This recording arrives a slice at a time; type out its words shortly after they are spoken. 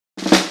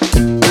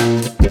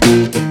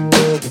Thank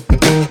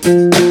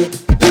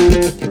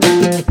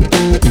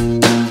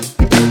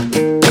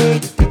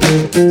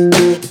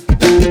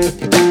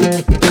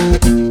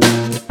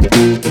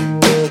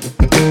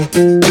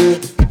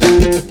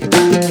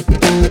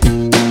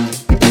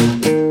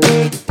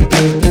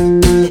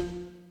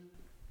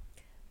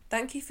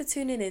you for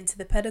tuning in to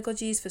the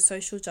Pedagogies for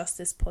Social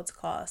Justice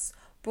podcast,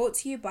 brought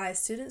to you by a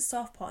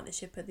student-staff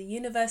partnership at the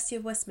University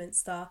of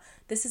Westminster.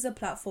 This is a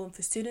platform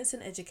for students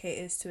and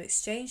educators to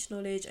exchange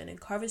knowledge and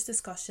encourage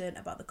discussion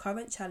about the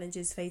current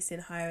challenges facing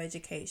higher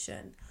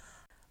education.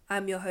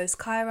 I'm your host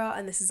Kyra,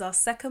 and this is our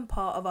second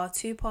part of our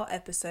two-part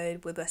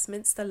episode with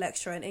Westminster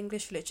Lecturer in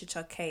English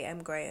Literature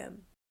K.M.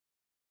 Graham.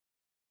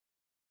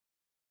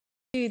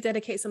 To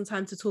dedicate some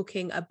time to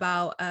talking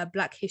about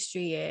Black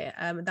History Year,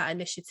 that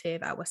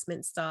initiative at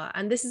Westminster.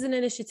 And this is an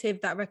initiative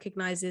that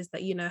recognises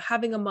that,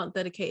 having a month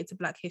dedicated to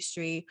Black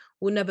history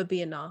will never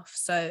be enough.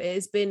 So it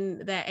has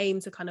been their aim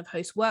to kind of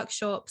host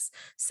workshops,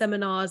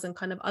 seminars, and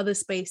kind of other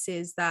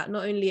spaces that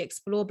not only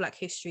explore Black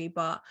history,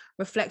 but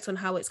reflect on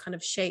how it's kind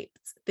of shaped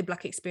the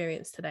Black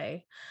experience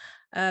today.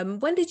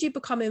 When did you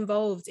become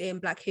involved in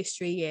Black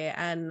History Year,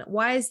 and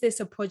why is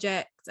this a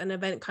project, an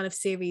event kind of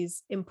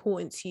series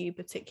important to you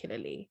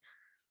particularly?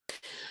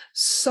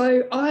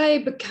 So I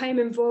became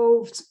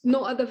involved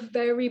not at the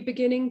very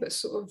beginning, but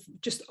sort of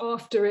just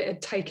after it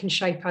had taken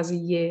shape as a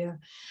year.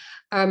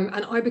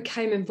 And I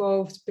became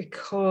involved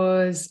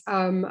because,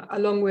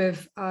 along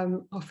with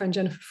our friend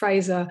Jennifer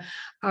Fraser,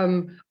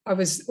 I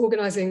was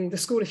organising the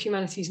School of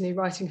Humanities New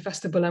Writing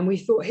Festival, and we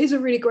thought, here's a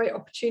really great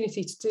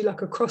opportunity to do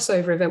like a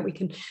crossover event. We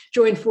can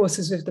join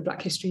forces with the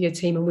Black History Year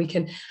team, and we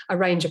can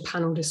arrange a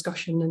panel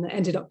discussion. And it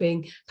ended up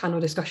being a panel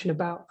discussion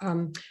about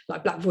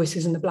like Black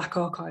voices in the Black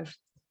archive.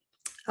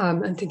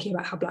 And thinking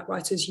about how Black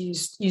writers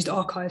used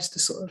archives to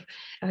sort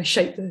of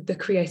shape the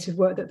creative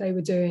work that they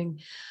were doing.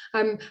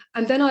 And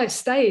then I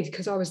stayed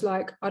because I was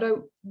like, I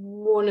don't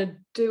want to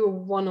do a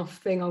one-off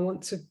thing. I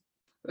want to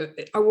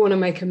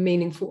make a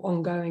meaningful,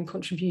 ongoing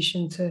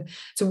contribution to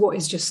what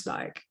is just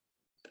like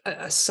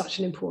such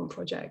an important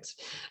project.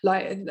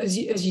 Like, as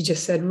you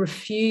just said,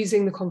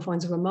 refusing the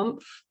confines of a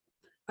month,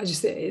 I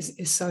just think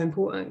is so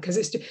important, because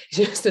it's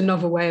just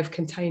another way of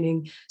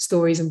containing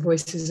stories and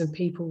voices and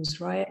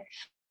peoples, right?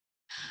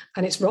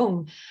 And it's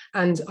wrong.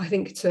 And I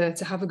think to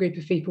have a group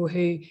of people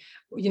who,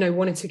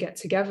 wanted to get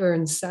together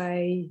and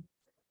say,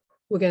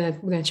 we're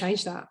gonna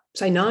change that,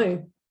 say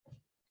no,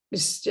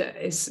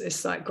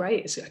 it's like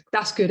great. It's like,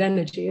 that's good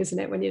energy, isn't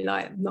it? When you're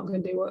like, I'm not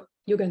going to do what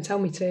you're going to tell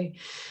me to.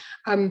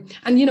 And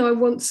I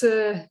want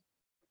to.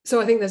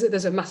 So I think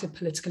there's a massive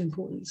political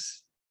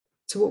importance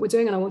to what we're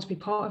doing, and I want to be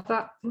part of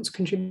that. I want to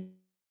contribute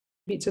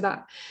to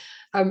that.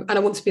 And I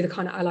want to be the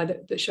kind of ally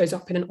that shows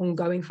up in an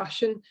ongoing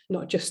fashion,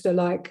 not just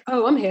like,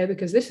 oh, I'm here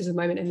because this is a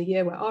moment in the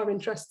year where our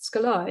interests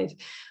collide.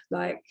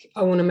 Like,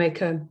 I want to make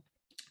an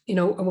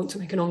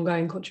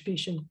ongoing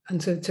contribution,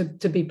 and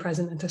to be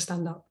present and to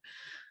stand up.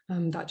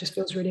 That just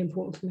feels really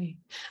important for me.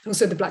 And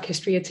also the Black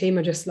History Year team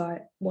are just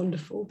like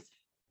wonderful.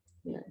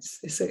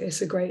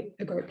 It's a great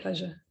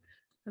pleasure.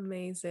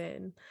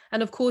 Amazing.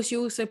 And of course,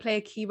 you also play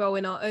a key role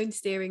in our own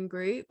steering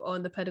group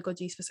on the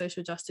Pedagogies for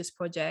Social Justice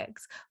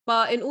project.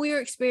 But in all your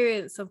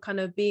experience of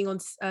kind of being on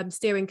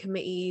steering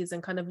committees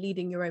and kind of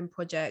leading your own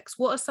projects,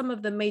 what are some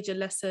of the major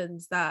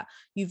lessons that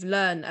you've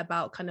learned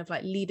about kind of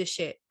like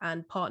leadership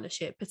and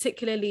partnership,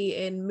 particularly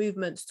in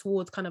movements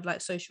towards kind of like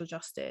social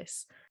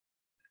justice?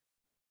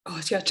 Oh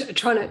yeah,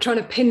 trying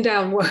to pin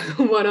down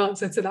one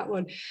answer to that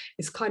one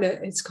is kind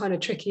of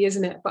tricky,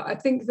 isn't it? But I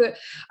think that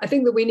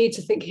we need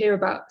to think here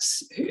about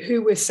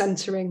who we're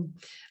centering.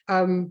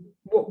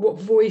 What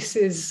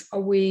voices are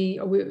we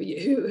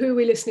who are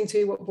we listening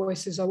to? What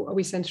voices are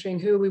we centering?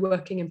 Who are we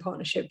working in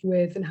partnership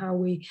with, and how are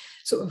we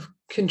sort of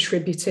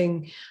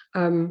contributing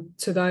to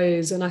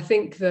those? And I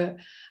think that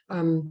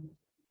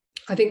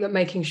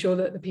making sure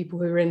that the people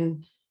who are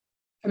in,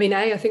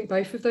 I think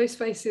both of those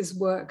spaces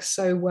work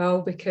so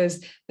well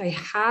because they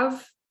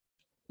have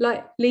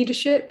like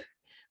leadership,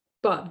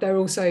 but they're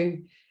also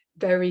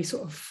very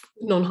sort of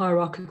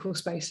non-hierarchical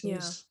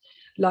spaces.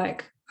 Yeah.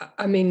 Like,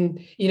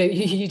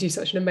 you do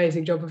such an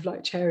amazing job of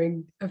like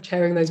chairing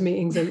those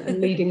meetings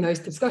and leading those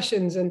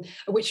discussions, and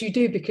which you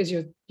do because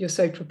you're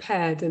so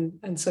prepared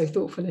and so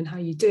thoughtful in how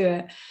you do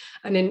it.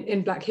 And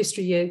in Black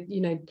History Year,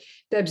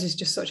 Debs is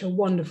just such a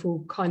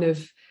wonderful kind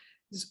of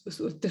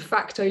sort of de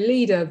facto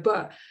leader,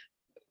 but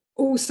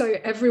also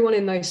everyone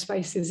in those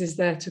spaces is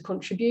there to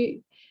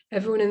contribute.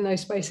 Everyone in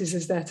those spaces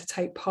is there to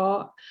take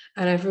part,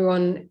 and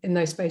everyone in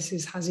those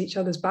spaces has each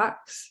other's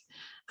backs.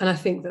 And I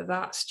think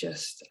that's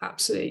just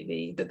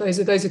absolutely, that those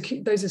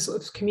are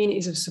sort of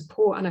communities of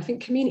support, and I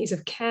think communities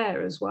of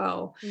care as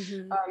well.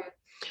 Mm-hmm.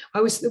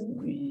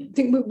 I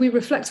think we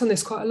reflect on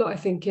this quite a lot, I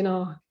think, in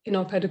our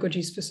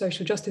Pedagogies for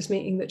Social Justice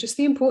meeting, that just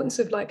the importance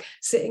of like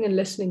sitting and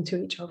listening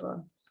to each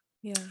other.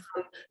 Yeah.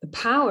 The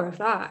power of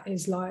that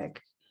is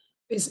like,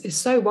 is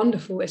so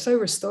wonderful. It's so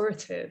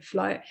restorative.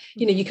 Like,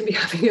 you can be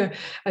having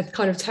a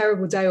kind of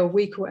terrible day or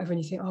week or whatever,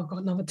 and you think, oh, I've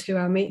got another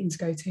 2-hour meeting to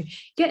go to.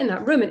 Get in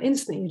that room and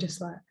instantly you're just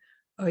like,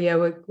 oh yeah,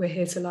 we're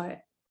here to like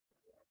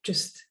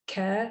just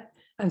care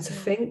and to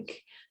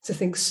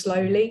think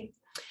slowly,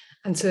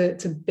 and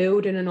to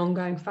build in an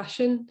ongoing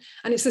fashion.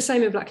 And it's the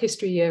same in Black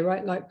History Year,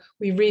 right? Like,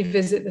 we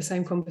revisit the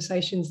same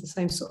conversations, the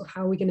same sort of,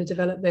 how are we going to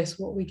develop this,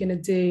 what are we going to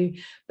do,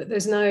 but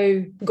there's no,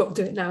 we've got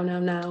to do it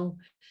now.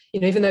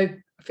 Even though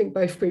I think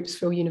both groups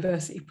feel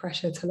university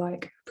pressure to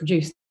like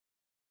produce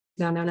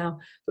now,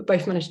 but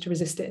both managed to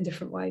resist it in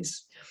different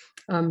ways.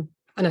 And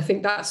I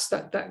think that's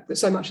that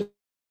so much of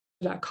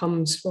that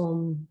comes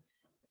from,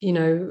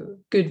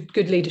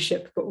 good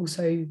leadership, but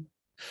also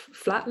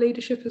flat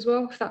leadership as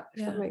well, if that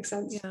makes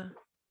sense. Yeah,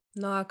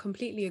 no, I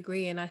completely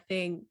agree. And I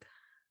think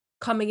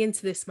coming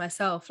into this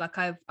myself, like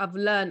I've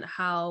learned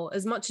how,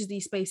 as much as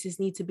these spaces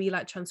need to be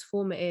like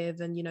transformative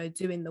and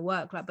doing the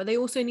work, like, but they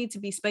also need to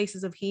be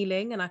spaces of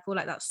healing, and I feel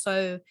like that's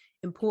so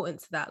important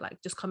to that, like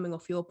just coming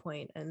off your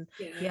point. And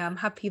I'm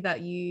happy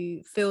that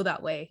you feel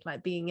that way,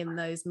 like being in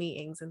those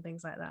meetings and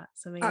things like that.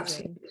 It's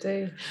amazing.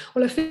 Absolutely.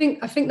 Well, I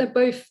think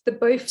they're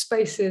both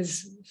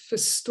spaces for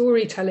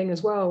storytelling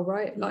as well,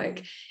 right?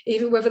 Like,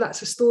 even whether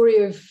that's a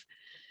story of,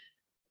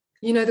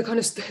 the kind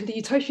of the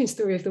utopian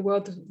story of the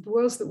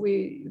worlds that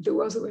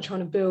we're trying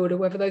to build, or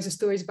whether those are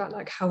stories about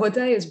like how our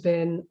day has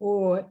been,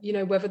 or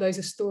whether those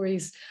are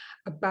stories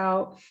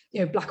about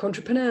Black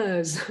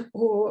entrepreneurs,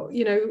 or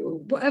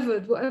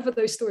whatever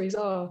those stories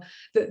are,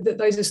 that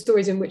those are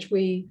stories in which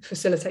we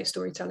facilitate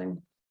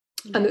storytelling.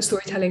 And that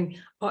storytelling,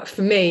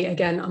 for me,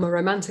 again, I'm a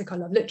romantic, I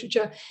love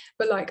literature,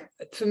 but like,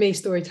 for me,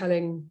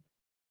 storytelling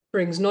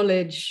brings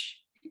knowledge,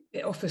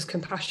 it offers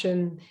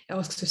compassion, it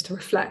asks us to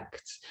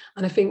reflect.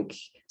 And I think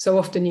so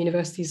often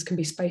universities can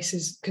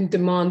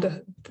demand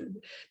that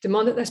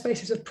they're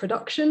spaces of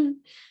production.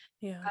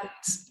 And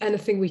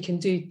anything we can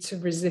do to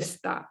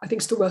resist that, I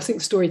think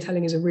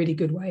storytelling is a really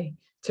good way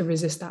to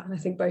resist that. And I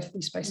think both of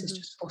these spaces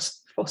just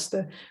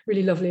foster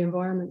really lovely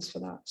environments for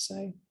that.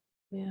 So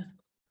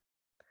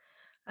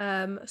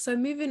so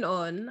moving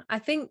on, I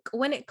think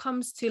when it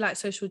comes to like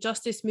social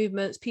justice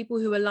movements, people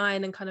who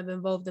align and kind of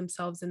involve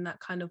themselves in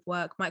that kind of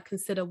work might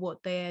consider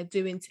what they're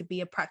doing to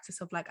be a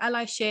practice of like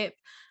allyship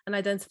and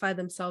identify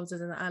themselves as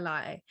an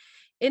ally.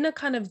 In a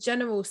kind of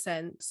general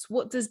sense,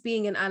 what does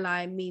being an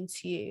ally mean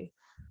to you?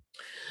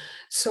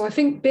 So I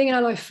think being an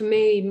ally for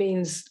me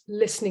means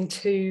listening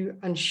to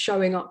and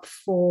showing up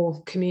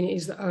for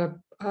communities that are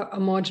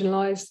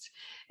marginalised.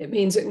 It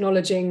means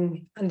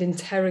acknowledging and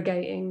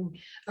interrogating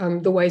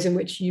the ways in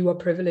which you are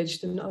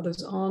privileged and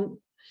others aren't.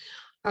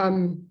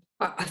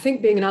 I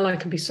think being an ally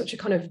can be such a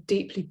kind of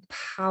deeply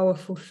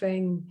powerful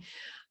thing.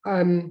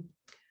 And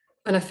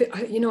I think,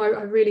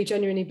 I really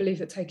genuinely believe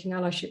that taking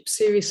allyship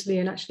seriously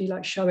and actually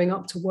like showing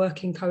up to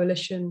work in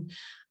coalition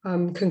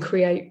can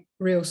create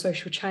real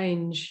social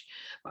change.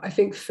 But I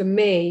think for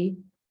me,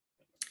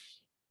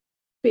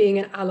 being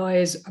an ally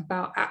is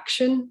about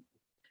action.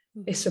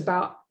 It's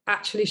about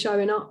actually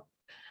showing up,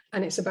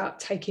 and it's about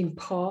taking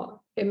part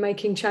in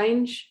making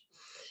change.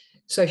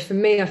 So for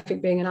me, I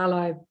think being an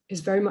ally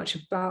is very much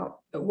about,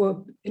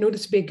 well, in order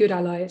to be a good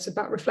ally, it's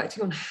about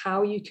reflecting on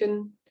how you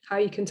can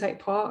take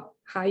part,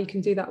 how you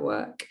can do that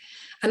work,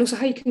 and also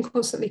how you can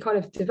constantly kind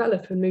of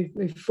develop and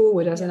move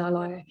forward as an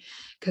ally.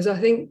 Because I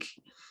think,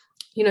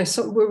 we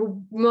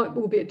might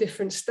all be at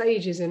different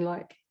stages in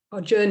like our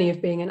journey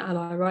of being an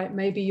ally, right?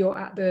 Maybe you're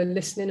at the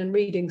listening and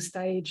reading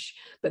stage,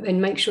 but then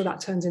make sure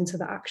that turns into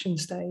the action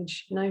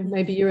stage.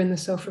 Maybe you're in the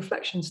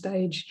self-reflection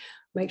stage,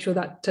 make sure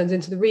that turns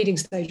into the reading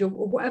stage, or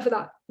whatever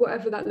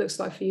that looks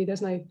like for you.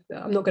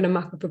 I'm not going to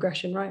map a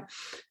progression, right?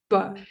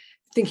 But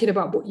thinking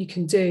about what you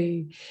can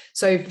do.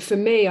 So for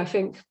me, I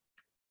think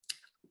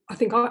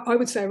I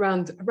would say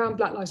around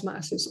Black Lives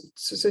Matter,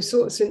 so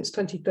sort of since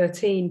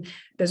 2013,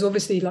 there's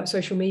obviously like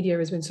social media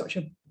has been such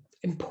an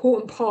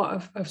important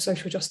part of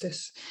social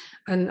justice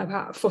and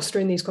about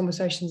fostering these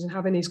conversations and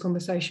having these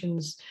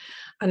conversations.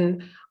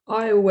 And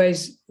I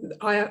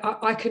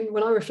can,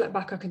 when I reflect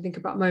back, I can think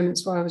about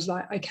moments where I was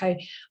like,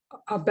 okay,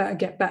 I better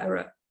get better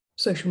at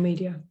social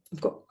media.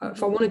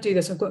 If I want to do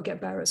this, I've got to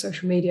get better at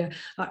social media.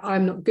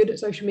 I'm not good at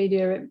social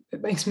media.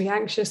 It makes me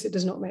anxious. It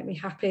does not make me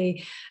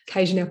happy.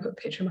 Occasionally I put a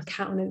picture of my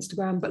cat on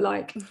Instagram, but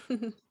like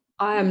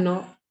I am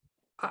not,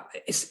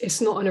 it's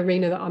not an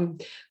arena that I'm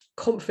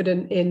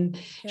confident in,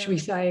 should we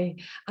say.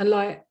 And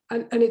like,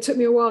 and it took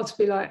me a while to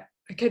be like,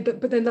 okay,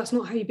 but then that's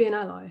not how you be an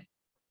ally.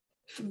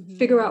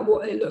 Figure out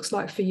what it looks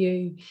like for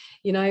you,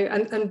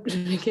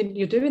 and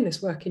you're doing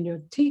this work in your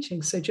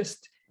teaching. So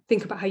just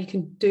think about how you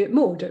can do it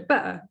more, do it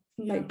better,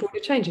 make broader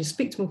changes,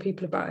 speak to more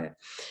people about it.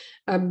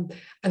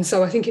 And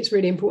so I think it's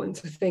really important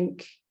to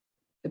think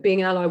that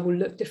being an ally will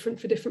look different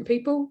for different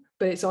people,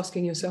 but it's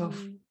asking yourself,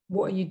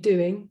 what are you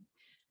doing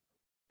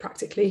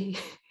practically?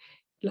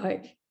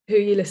 Like, who are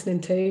you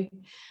listening to?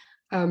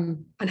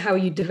 And how are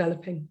you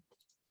developing?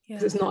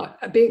 Because it's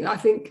not being, I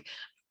think,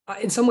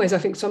 in some ways, I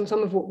think some of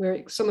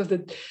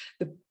the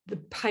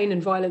pain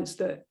and violence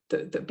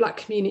that Black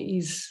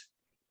communities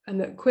and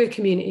that queer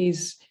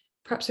communities,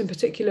 perhaps in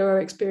particular,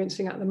 are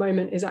experiencing at the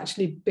moment is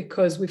actually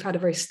because we've had a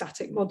very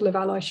static model of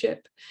allyship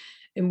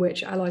in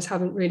which allies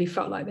haven't really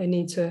felt like they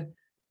need to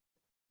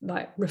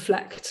like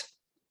reflect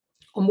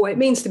on what it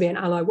means to be an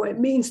ally, what it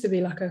means to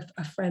be like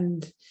a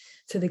friend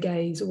to the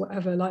gays or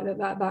whatever, like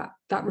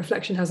that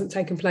reflection hasn't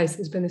taken place.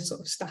 There's been this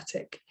sort of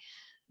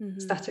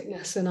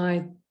staticness, and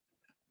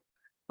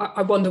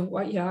I wonder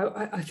what,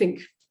 I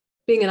think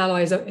being an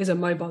ally is a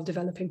mobile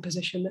developing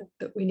position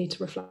that we need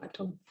to reflect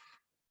on.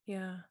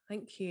 Yeah,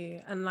 thank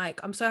you. And like,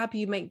 I'm so happy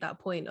you make that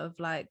point of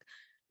like,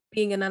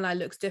 being an ally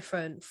looks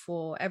different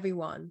for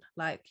everyone.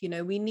 Like, you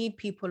know, we need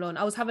people on,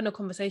 I was having a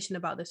conversation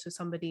about this with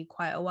somebody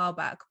quite a while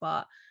back,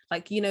 but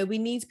like, you know, we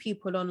need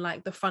people on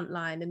like the front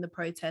line in the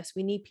protests.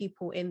 We need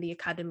people in the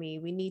academy.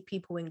 We need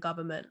people in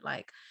government.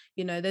 Like,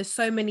 you know, there's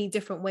so many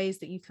different ways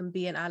that you can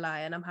be an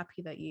ally. And I'm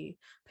happy that you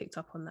picked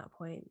up on that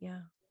point. Yeah.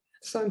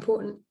 So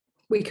important.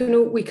 We can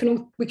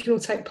all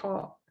take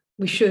part.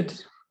 We should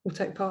all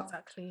take part.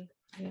 Exactly.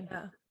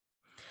 Yeah.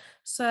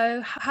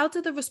 So how do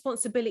the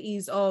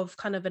responsibilities of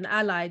kind of an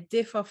ally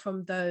differ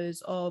from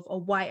those of a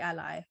white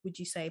ally, would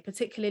you say,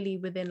 particularly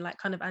within like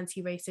kind of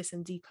anti-racist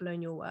and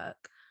decolonial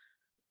work?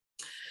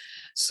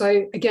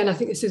 So again, I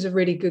think this is a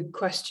really good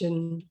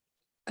question.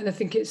 And I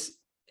think it's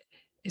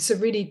a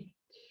really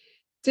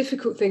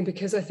difficult thing,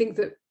 because I think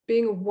that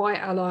being a white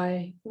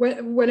ally,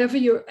 whenever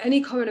you're,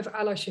 any kind of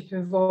allyship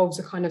involves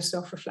a kind of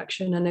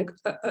self-reflection, and it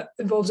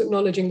involves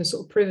acknowledging the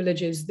sort of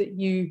privileges that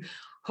you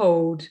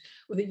hold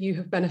or that you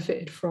have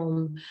benefited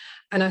from.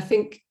 And I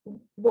think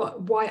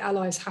what white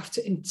allies have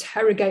to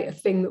interrogate a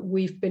thing that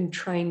we've been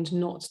trained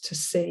not to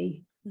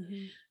see.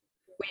 Mm-hmm.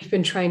 We've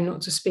been trained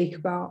not to speak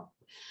about.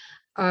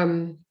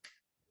 And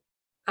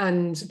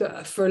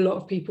that for a lot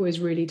of people is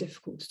really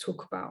difficult to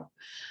talk about.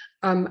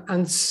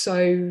 And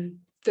so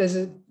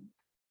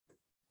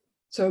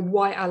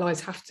white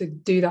allies have to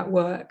do that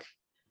work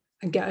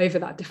and get over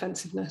that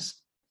defensiveness.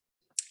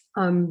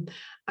 And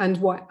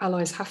white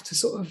allies have to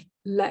sort of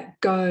let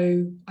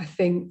go, I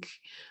think,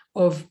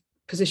 of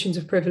positions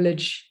of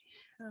privilege,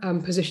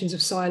 positions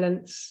of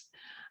silence.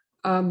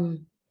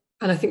 And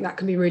I think that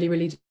can be really,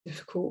 really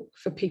difficult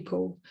for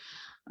people.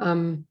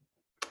 And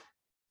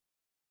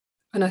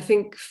I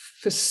think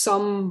for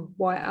some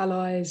white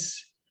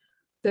allies,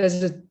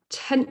 there's a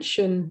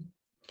tension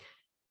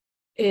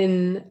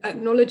in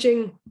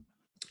acknowledging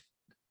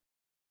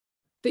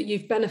that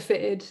you've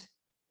benefited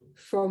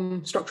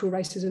from structural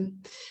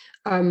racism,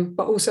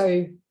 but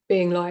also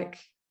being like,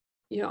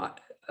 you know,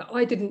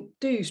 I didn't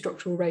do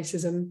structural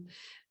racism,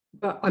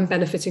 but I'm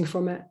benefiting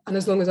from it. And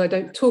as long as I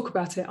don't talk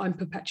about it, I'm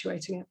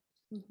perpetuating it.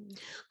 Mm-hmm.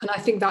 And I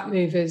think that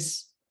move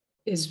is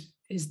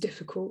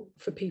difficult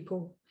for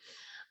people.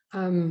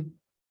 And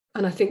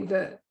I think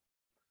that,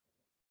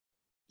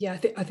 I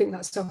think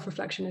that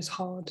self-reflection is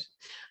hard.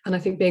 And I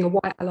think being a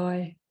white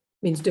ally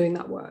means doing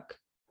that work.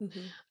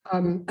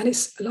 Mm-hmm. And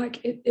it's like,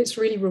 it's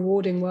really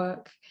rewarding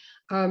work.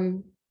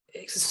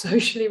 It's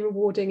socially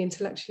rewarding,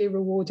 intellectually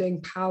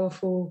rewarding,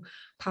 powerful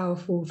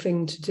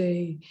thing to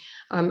do.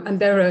 And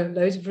there are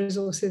loads of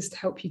resources to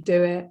help you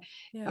do it.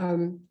 Yeah.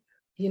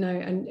 You know,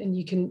 and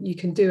you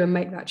can do and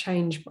make that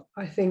change. But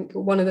I think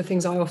one of the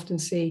things I often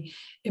see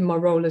in my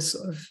role as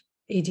sort of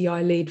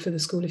EDI lead for the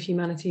School of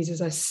Humanities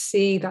is I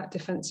see that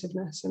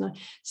defensiveness, and I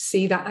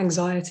see that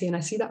anxiety, and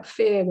I see that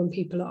fear when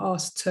people are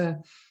asked to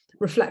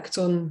reflect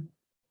on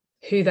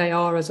who they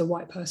are as a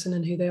white person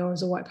and who they are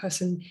as a white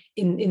person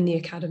in the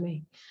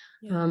academy.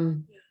 Yeah.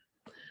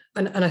 And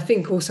I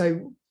think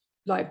also,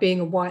 like, being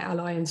a white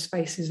ally in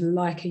spaces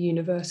like a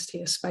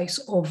university, a space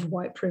of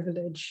white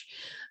privilege,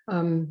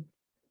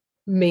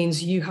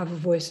 means you have a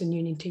voice and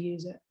you need to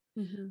use it.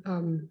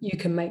 Mm-hmm. You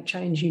can make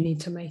change, you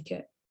need to make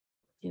it,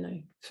 you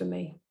know, for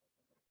me.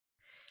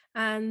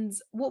 And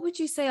what would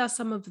you say are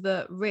some of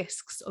the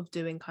risks of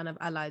doing kind of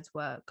allied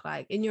work,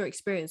 like in your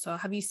experience? Or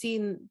have you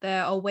seen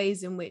there are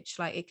ways in which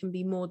like it can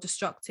be more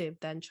destructive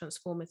than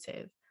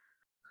transformative?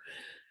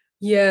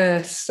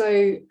 Yeah,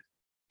 so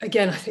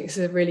again, I think this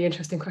is a really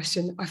interesting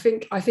question. I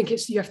think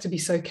it's, you have to be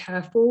so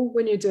careful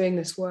when you're doing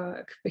this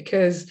work,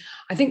 because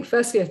I think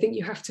firstly, I think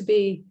you have to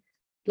be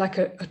like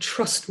a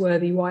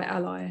trustworthy white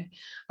ally.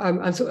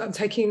 I'm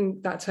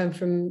taking that term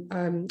from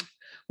a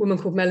woman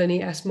called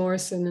Melanie S.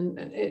 Morrison, and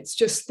it's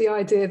just the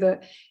idea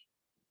that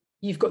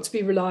you've got to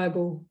be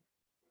reliable.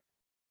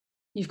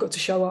 You've got to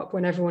show up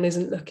when everyone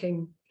isn't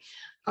looking.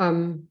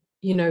 You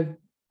know,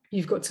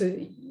 you've got to,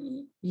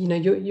 you know,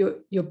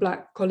 your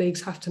Black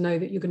colleagues have to know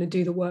that you're going to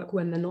do the work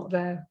when they're not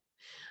there.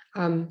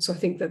 So I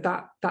think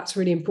that's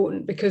really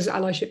important, because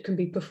allyship can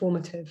be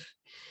performative.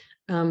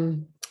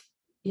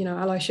 You know,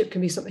 allyship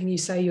can be something you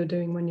say you're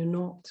doing when you're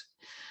not.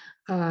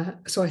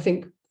 So I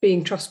think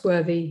being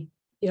trustworthy,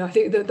 you know, I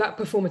think that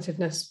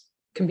performativeness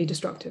can be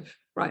destructive,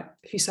 right?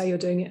 If you say you're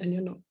doing it and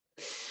you're not.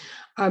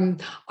 I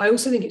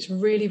also think it's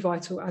really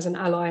vital as an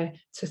ally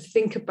to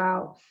think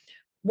about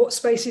what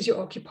spaces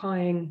you're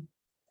occupying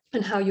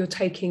and how you're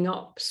taking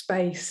up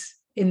space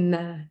in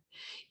there.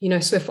 You know,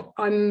 so if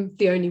I'm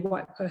the only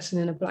white person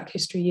in a Black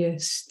History Year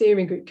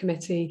steering group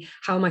committee,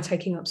 how am I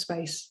taking up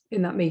space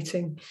in that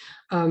meeting?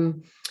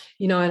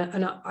 You know,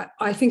 and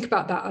I think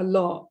about that a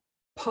lot,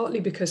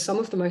 partly because some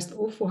of the most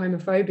awful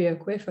homophobia,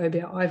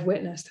 queerphobia I've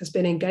witnessed has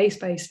been in gay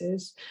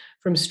spaces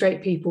from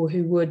straight people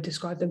who would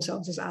describe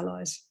themselves as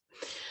allies,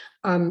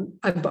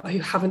 but who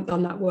haven't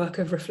done that work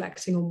of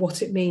reflecting on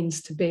what it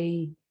means to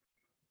be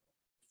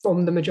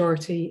from the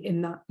majority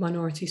in that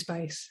minority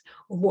space,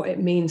 or what it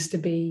means to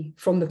be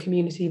from the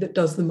community that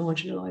does the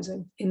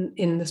marginalizing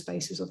in the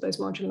spaces of those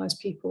marginalized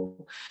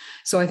people.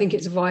 So I think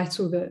it's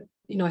vital that,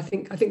 you know, I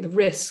think the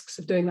risks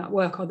of doing that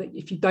work are that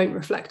if you don't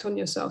reflect on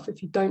yourself,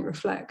 if you don't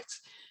reflect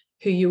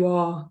who you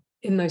are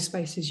in those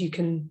spaces, you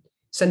can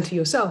center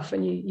yourself,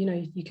 and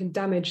you can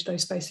damage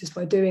those spaces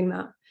by doing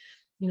that.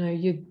 You know,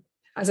 you,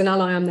 as an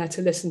ally, I'm there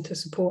to listen, to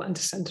support, and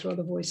to center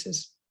other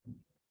voices.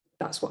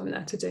 That's what I'm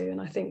there to do.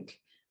 And I think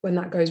when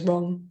that goes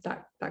wrong,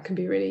 that can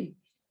be really,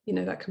 you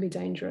know, that can be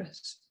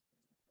dangerous.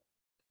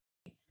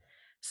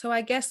 So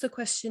I guess the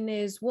question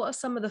is, what are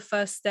some of the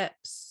first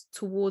steps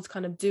towards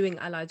kind of doing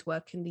allied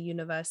work in the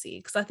university?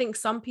 Because I think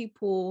some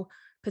people,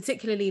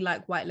 particularly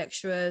like white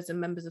lecturers and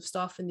members of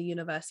staff in the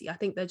university, I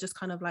think they're just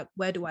kind of like,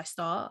 where do I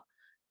start?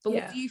 But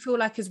what do you feel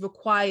like is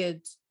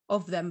required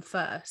of them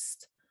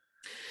first?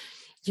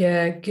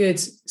 Yeah, good.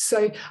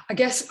 So I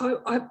guess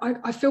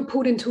I feel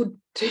pulled into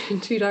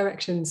two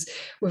directions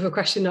with a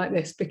question like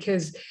this,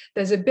 because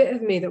there's a bit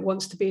of me that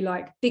wants to be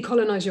like,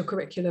 decolonize your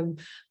curriculum,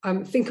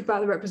 think about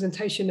the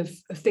representation of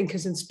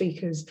thinkers and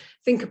speakers,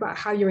 think about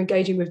how you're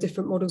engaging with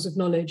different models of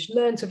knowledge,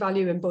 learn to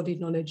value embodied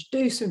knowledge,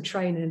 do some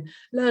training,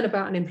 learn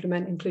about and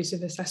implement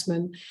inclusive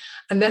assessment.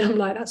 And then I'm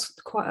like, that's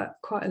quite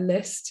a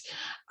list.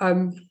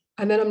 And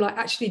then I'm like,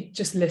 actually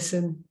just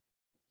listen.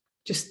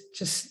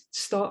 Just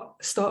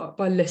start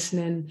by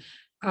listening.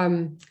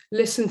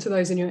 Listen to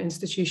those in your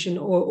institution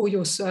or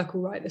your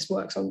circle, right? This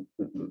works on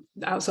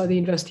outside the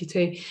university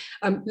too.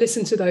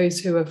 Listen to those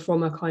who are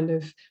from a kind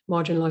of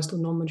marginalized or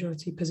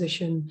non-majority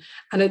position,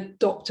 and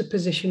adopt a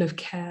position of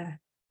care,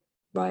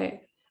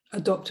 right?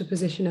 Adopt a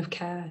position of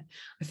care.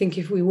 I think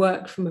if we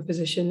work from a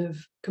position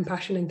of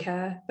compassion and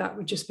care, that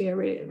would just be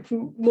if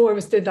more of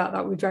us did that,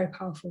 that would be very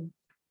powerful.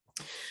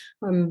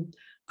 And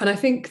I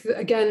think that,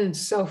 again,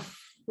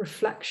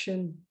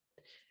 self-reflection,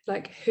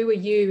 like, who are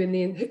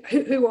you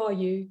who are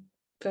you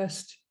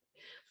first?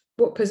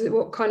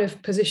 What kind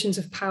of positions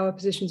of power,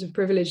 positions of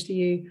privilege do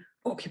you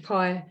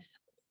occupy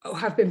or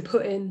have been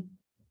put in,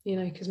 you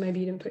know, because maybe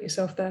you didn't put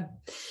yourself there.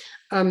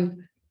 How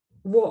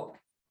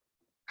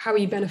are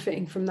you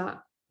benefiting from that?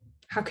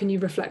 How can you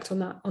reflect on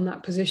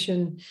that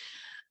position?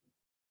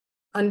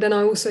 And then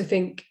I also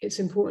think it's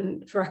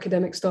important for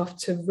academic staff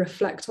to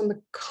reflect on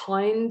the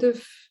kind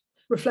of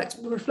reflect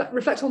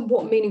on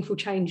what meaningful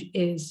change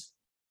is,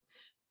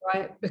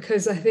 right?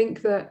 Because I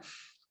think that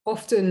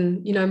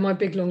often, you know, my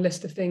big long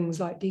list of things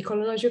like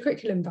decolonize your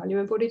curriculum, value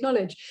embodied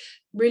knowledge,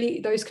 really,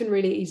 those can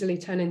really easily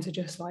turn into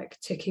just like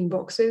ticking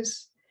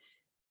boxes,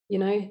 you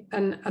know,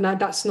 and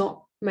that's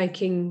not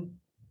making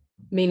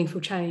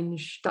meaningful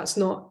change. That's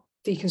not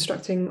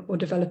deconstructing or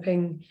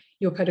developing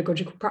your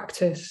pedagogical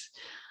practice.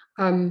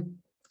 And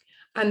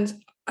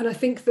I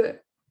think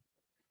that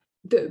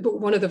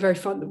one of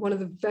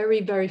the very,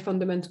 very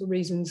fundamental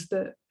reasons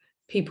that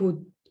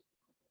people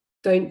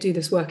don't do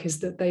this work is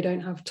that they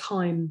don't have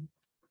time,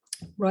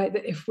 right?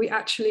 That if we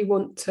actually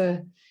want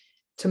to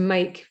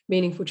make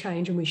meaningful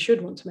change, and we should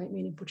want to make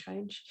meaningful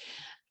change,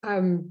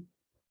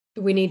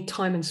 we need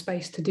time and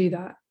space to do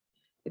that.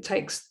 It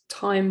takes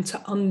time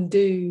to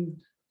undo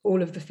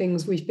all of the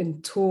things we've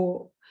been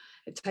taught.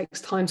 It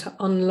takes time to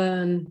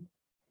unlearn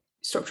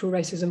structural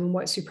racism and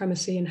white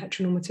supremacy and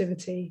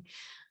heteronormativity.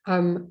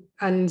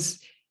 And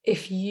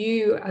if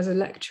you, as a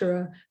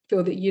lecturer,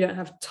 feel that you don't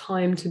have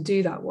time to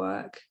do that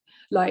work,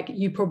 like,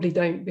 you probably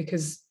don't,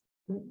 because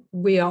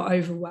we are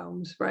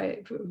overwhelmed,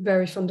 right?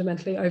 Very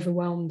fundamentally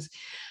overwhelmed.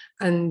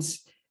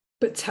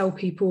 But tell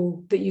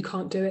people that you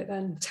can't do it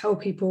then. Tell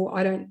people,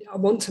 I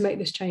want to make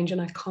this change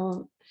and I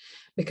can't.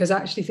 Because I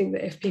actually think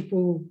that if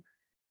people,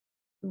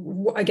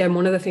 again,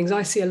 one of the things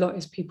I see a lot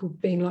is people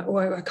being like, oh,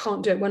 I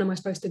can't do it. When am I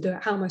supposed to do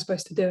it? How am I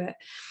supposed to do it?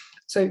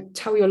 So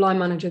tell your line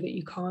manager that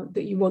you can't,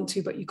 that you want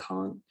to, but you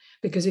can't.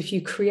 Because if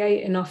you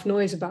create enough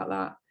noise about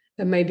that,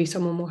 then maybe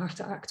someone will have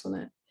to act on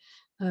it.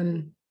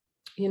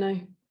 You know,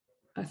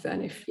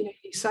 and if you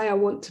say, I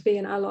want to be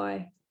an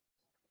ally,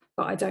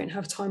 but I don't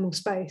have time or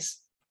space,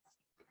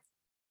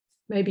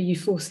 maybe you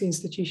force the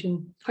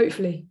institution,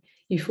 hopefully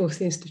you force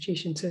the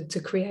institution to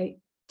create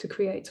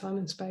time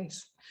and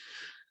space.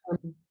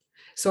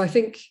 So I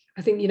think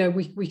you know,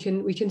 we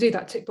can do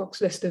that tick box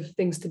list of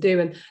things to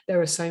do, and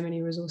there are so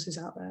many resources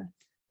out there,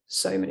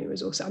 so many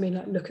resources. I mean,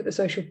 like, look at the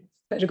social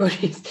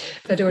pedagogy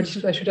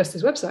social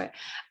justice website,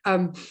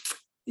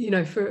 you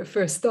know,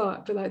 for a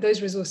start. But like,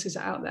 those resources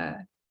are out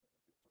there.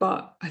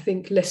 But I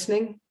think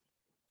listening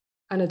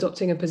and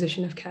adopting a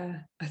position of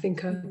care, I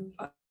think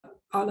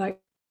are like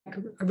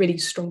a really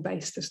strong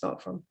base to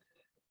start from.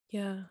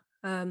 Yeah.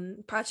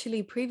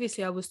 Actually,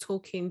 previously I was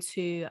talking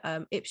to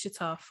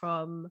Ipshita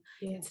from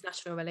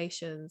International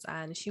Relations,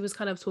 and she was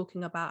kind of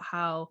talking about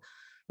how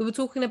we were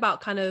talking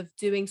about kind of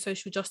doing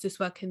social justice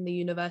work in the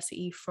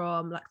university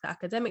from like the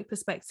academic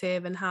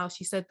perspective, and how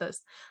she said that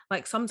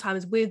like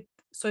sometimes with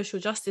social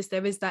justice,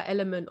 there is that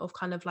element of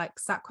kind of like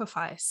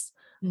sacrifice.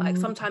 Like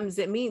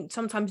Mm.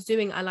 sometimes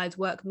doing allied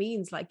work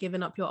means like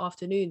giving up your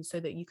afternoon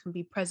so that you can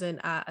be present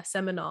at a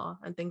seminar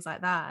and things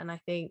like that. And I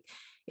think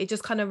it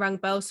just kind of rang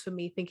bells for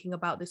me thinking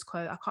about this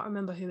quote. I can't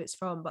remember who it's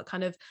from, but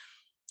kind of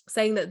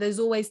saying that there's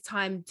always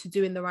time to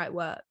doing the right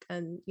work,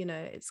 and you know,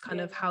 it's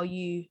kind of how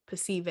you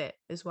perceive it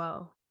as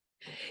well.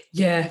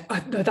 Yeah,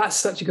 that's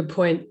such a good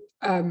point.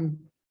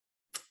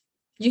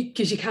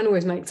 Because you can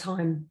always make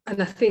time,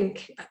 and I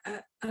think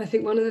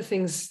one of the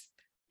things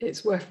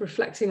it's worth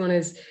reflecting on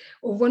is,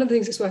 or one of the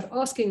things it's worth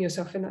asking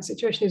yourself in that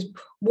situation is,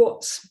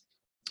 what's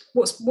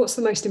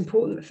the most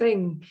important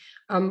thing?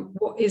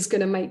 What is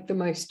going to make the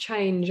most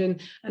change?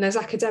 And as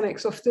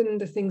academics, often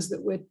the things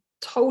that we're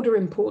told are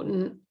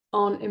important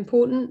aren't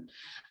important.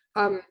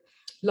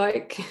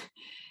 Like,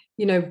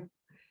 you know,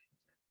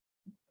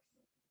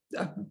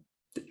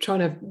 trying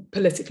to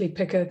politically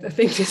pick a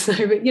thing to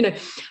say, but you know,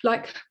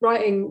 like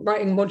writing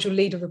module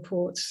leader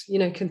reports, you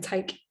know, can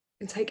take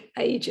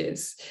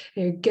ages.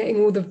 You know,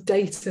 getting all the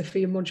data for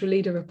your module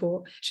leader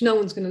report, which no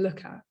one's going to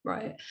look at,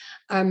 right?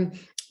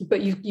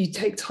 But you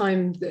take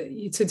time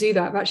to do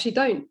that. But actually,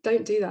 don't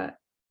do that.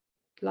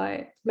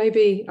 Like,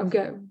 maybe I'm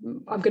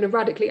going to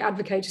radically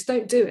advocate, just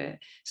don't do it.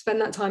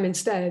 Spend that time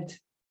instead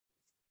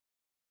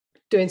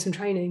doing some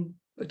training,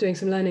 or doing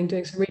some learning,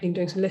 doing some reading,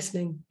 doing some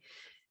listening.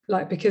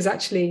 Like, because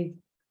actually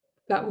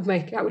that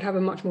would have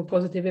a much more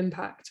positive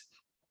impact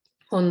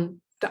on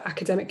the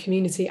academic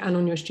community and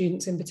on your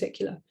students in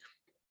particular,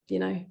 you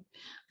know.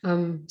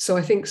 So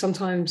I think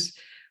sometimes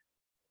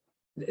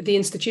the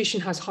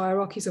institution has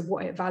hierarchies of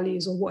what it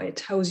values or what it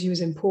tells you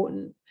is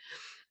important,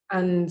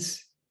 and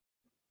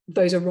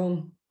those are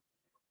wrong.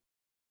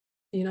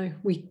 You know,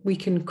 we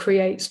can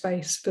create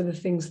space for the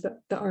things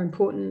that are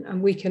important,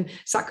 and we can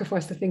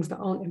sacrifice the things that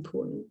aren't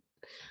important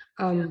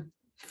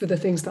for the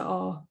things that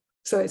are.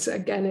 So it's,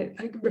 again,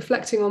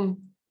 reflecting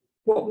on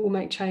what will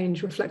make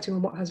change, reflecting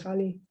on what has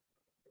value.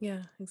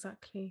 Yeah,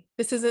 exactly.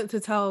 This isn't to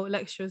tell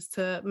lecturers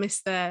to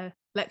miss their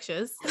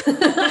lectures,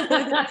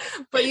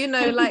 but you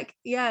know, like,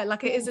 yeah,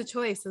 like it is a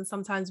choice, and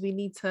sometimes we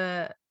need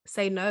to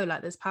say no.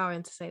 Like there's power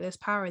in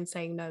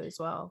saying no as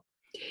well.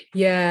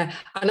 Yeah,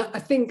 and I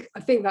think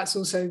that's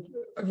also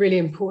a really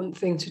important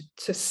thing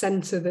to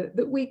center,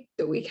 that we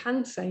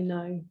can say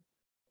no,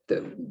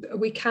 that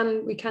we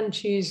can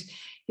choose,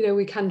 you know,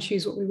 we can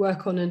choose what we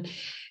work on. And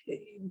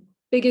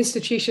big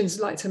institutions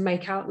like to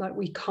make out like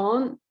we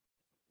can't,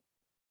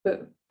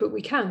 but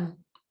we can,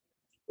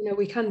 you know,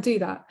 we can do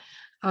that.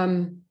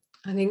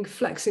 I think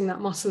flexing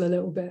that muscle a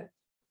little bit,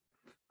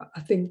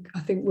 I think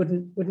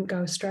wouldn't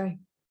go astray.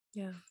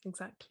 Yeah,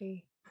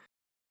 exactly.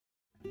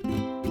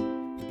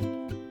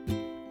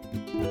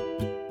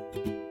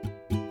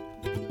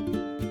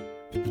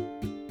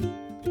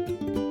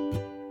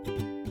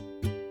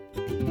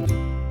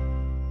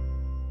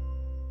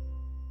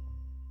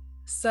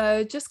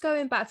 So just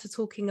going back to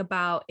talking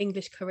about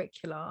English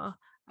curricula,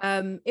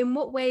 in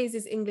what ways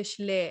is English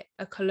lit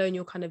a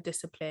colonial kind of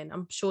discipline?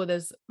 I'm sure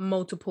there's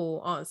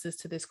multiple answers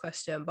to this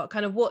question, but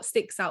kind of what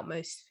sticks out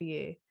most for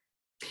you?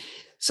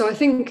 So I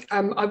think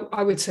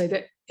I would say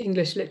that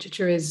English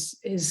literature is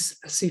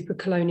a super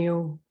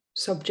colonial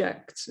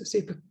subject, a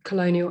super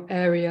colonial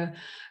area,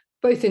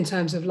 both in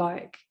terms of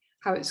like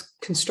how it's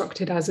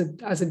constructed as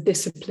a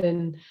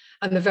discipline,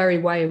 and the very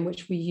way in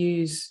which we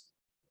use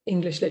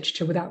English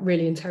literature without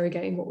really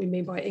interrogating what we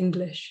mean by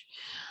English.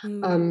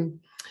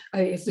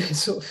 I think it's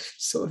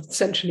sort of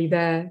centrally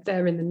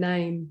there in the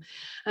name.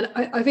 And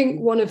I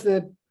think one of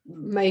the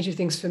major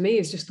things for me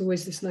is just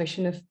always this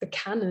notion of the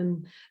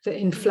canon that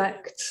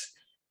inflects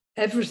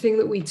everything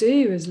that we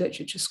do as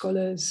literature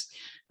scholars.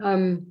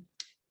 And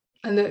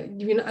that,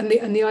 you know,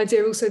 and the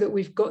idea also that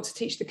we've got to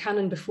teach the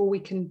canon before we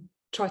can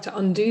try to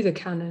undo the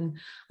canon.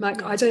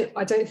 Like, I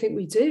don't think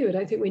we do. I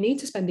don't think we need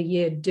to spend a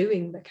year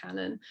doing the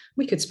canon.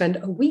 We could spend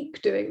a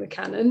week doing the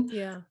canon,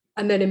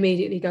 and then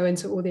immediately go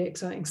into all the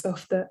exciting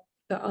stuff that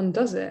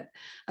undoes it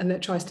and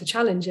that tries to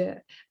challenge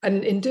it.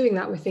 And in doing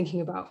that, we're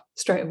thinking about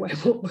straight away,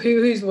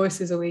 whose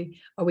voices are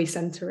we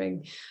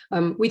centering?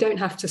 We don't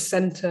have to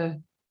center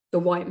the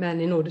white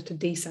men in order to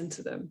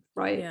decenter them,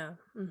 right? Yeah.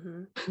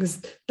 Mm-hmm.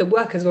 Because the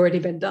work has already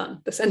been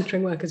done. The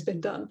centering work has been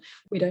done.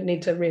 We don't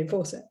need to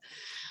reinforce it.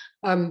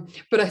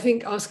 But I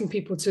think asking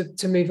people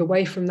to move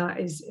away from that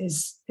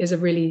is a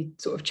really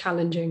sort of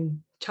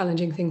challenging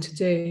thing to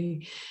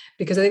do,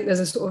 because I think there's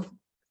a sort of,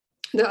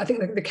 I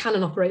think the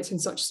canon operates in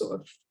such sort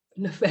of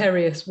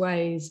nefarious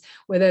ways,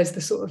 where there's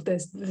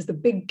the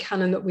big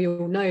canon that we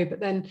all know, but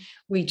then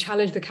we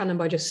challenge the canon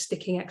by just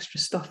sticking extra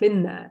stuff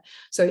in there.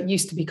 So it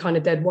used to be kind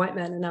of dead white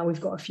men, and now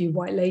we've got a few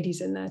white ladies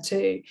in there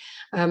too,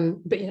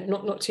 but you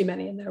know, not too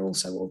many, and they're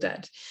also all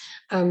dead.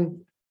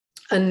 And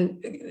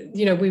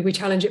you know, we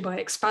challenge it by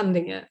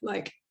expanding it.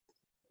 Like,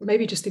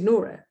 maybe just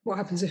ignore it. What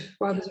happens if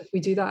we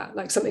do that?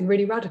 Like something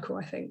really radical,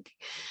 I think.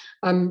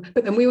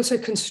 But then we also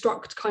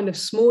construct kind of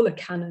smaller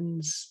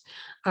canons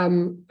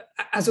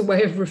as a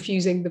way of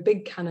refusing the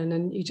big canon.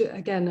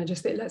 And I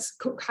just think,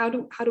 how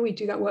do we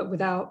do that work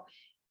without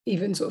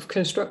even sort of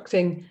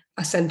constructing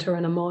a center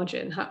and a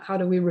margin. How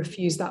do we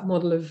refuse that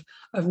model of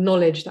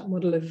knowledge, that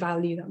model of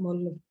value, that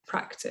model of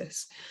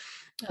practice,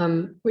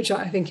 which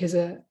I think is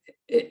a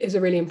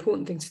really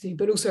important thing to do,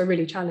 but also a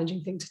really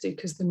challenging thing to do,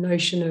 because the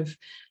notion of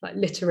like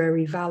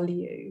literary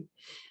value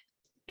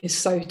is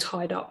so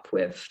tied up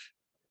with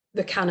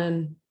the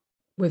canon,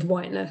 with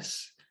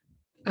whiteness,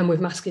 and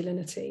with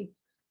masculinity,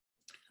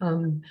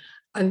 and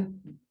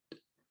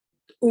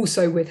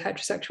also with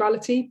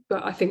heterosexuality.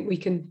 But I think we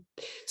can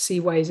see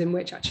ways in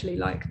which actually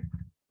like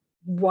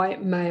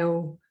white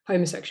male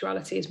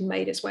homosexuality has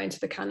made its way into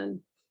the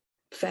canon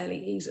fairly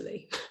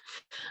easily.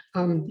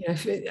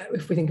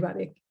 If we think about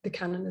the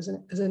canon as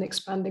an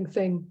expanding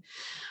thing,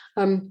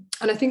 and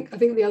I think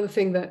the other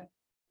thing that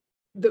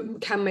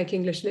can make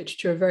English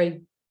literature a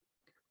very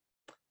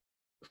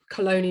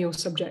colonial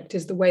subject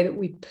is the way that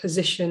we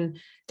position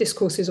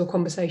discourses or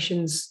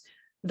conversations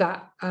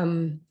that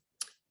come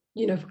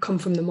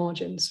from the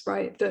margins,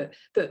 right?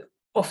 That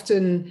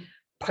often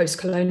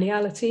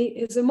post-coloniality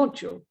is a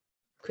module,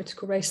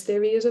 critical race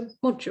theory is a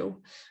module,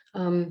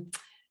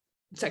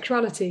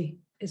 sexuality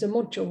is a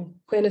module,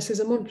 queerness is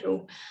a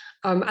module,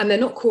 and they're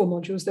not core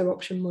modules, they're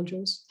option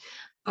modules,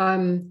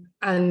 and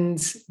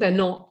they're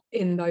not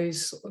in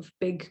those sort of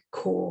big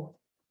core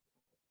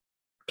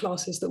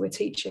classes that we're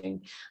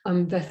teaching.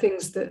 They're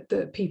things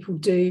that people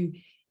do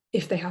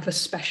if they have a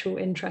special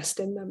interest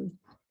in them.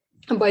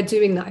 And by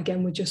doing that,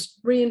 again, we're just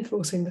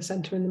reinforcing the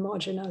center and the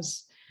margin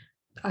as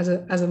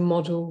a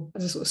model,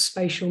 as a sort of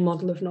spatial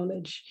model of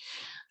knowledge,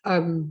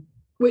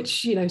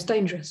 which is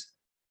dangerous.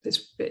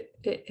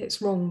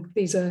 It's wrong.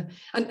 These are,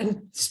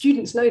 and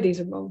students know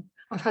these are wrong.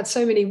 I've had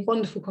so many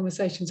wonderful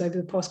conversations over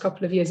the past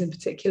couple of years, in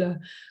particular,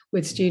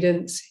 with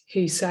students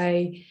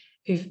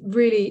who've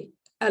really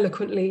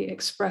eloquently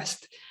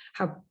expressed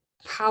how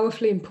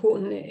powerfully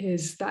important it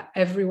is that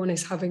everyone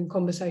is having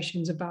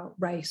conversations about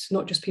race,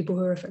 not just people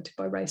who are affected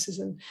by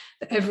racism,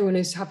 that everyone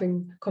is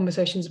having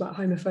conversations about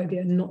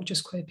homophobia, not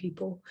just queer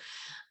people.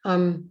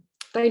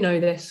 They know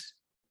this.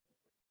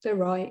 They're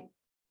right.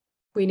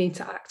 We need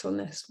to act on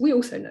this. We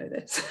also know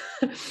this.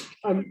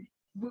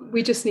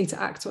 We just need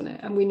to act on it,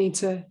 and we need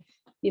to,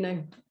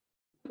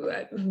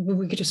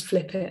 we could just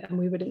flip it and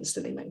we would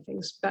instantly make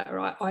things better,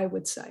 I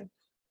would say.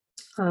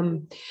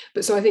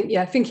 But so I think,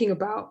 thinking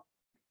about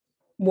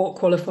what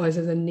qualifies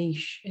as a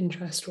niche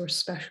interest or a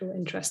special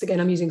interest. Again,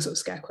 I'm using sort of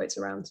scare quotes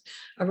around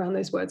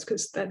those words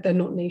because they're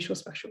not niche or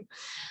special.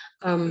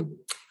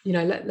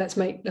 Let's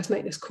make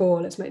this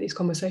core. Let's make these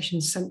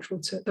conversations central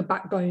to the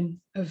backbone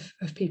of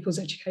people's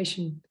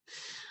education.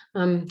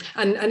 And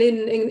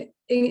in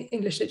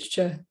English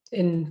literature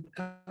in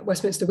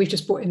Westminster, we've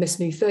just brought in this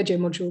new third year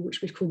module,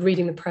 which we've called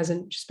Reading the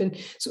Present, which has been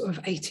sort of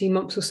 18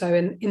 months or so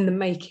in the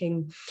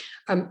making.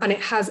 And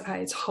it has at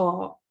its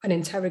heart an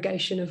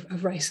interrogation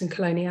of race and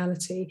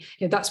coloniality.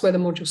 That's where the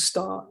module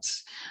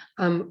starts,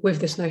 with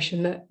this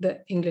notion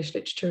that English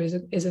literature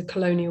is a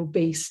colonial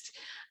beast,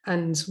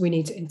 and we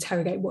need to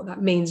interrogate what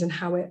that means and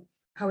how it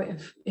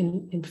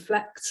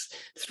inflects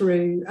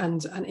through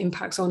and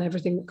impacts on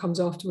everything that comes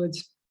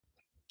afterwards.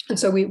 And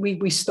so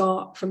we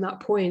start from that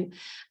point,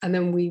 and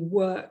then we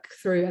work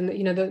through, and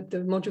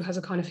the module has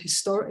a kind of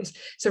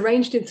it's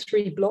arranged in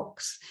 3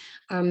 blocks,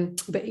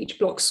 but each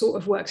block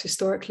sort of works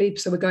historically.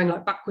 So we're going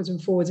like backwards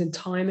and forwards in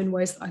time in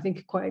ways that I think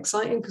are quite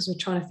exciting, because we're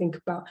trying to think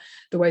about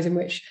the ways in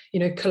which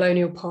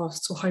colonial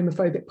pasts or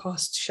homophobic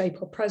pasts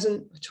shape our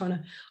present. We're trying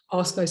to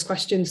ask those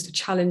questions to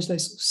challenge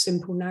those sort of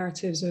simple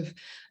narratives of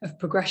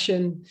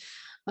progression.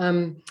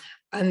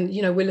 And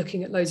we're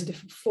looking at loads of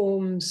different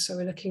forms. So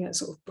we're looking at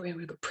we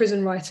look at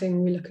prison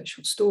writing, we look at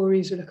short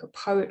stories, we look at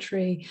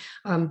poetry,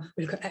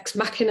 we look at Ex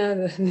Machina,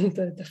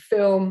 the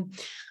film.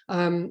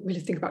 We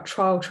think about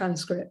trial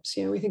transcripts.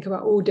 We think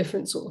about all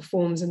different sort of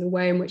forms, and the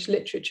way in which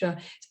literature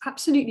is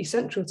absolutely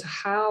central to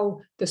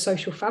how the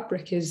social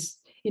fabric is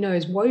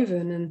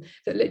woven, and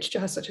that literature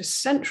has such a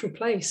central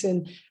place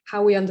in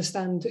how we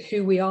understand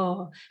who we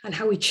are, and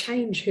how we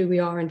change who we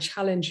are and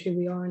challenge who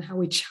we are, and how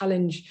we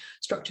challenge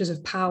structures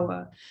of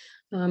power.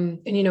 And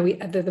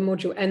the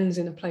module ends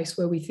in a place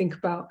where we think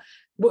about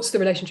what's the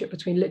relationship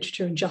between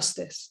literature and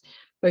justice,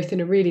 both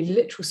in a really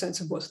literal sense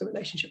of what's the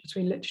relationship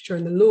between literature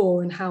and the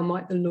law, and how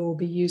might the law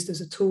be used as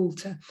a tool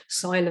to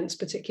silence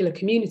particular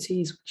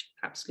communities, which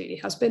absolutely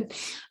has been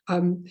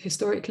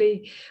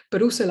historically,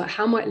 but also like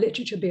how might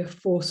literature be a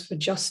force for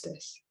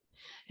justice,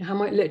 and how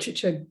might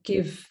literature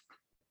give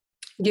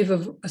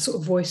a sort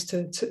of voice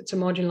to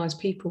marginalized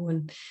people.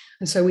 And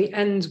so we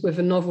end with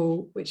a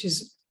novel which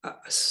is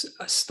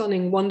a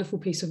stunning, wonderful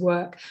piece of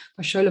work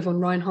by Shola von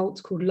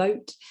Reinholdt called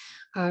Loat.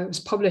 It was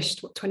published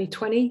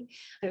 2020, and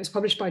it was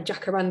published by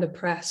Jacaranda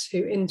Press,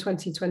 who in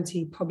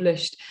 2020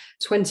 published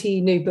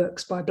 20 new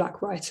books by Black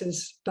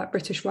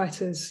British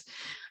writers.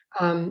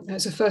 It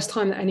was the first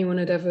time that anyone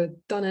had ever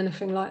done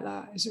anything like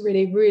that. It's a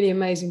really, really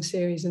amazing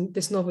series, and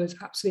this novel is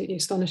absolutely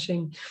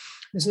astonishing.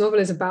 This novel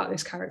is about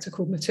this character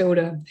called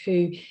Matilda,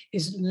 who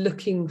is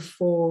looking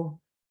for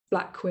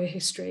Black queer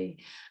history,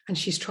 and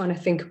she's trying to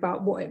think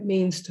about what it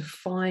means to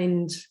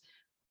find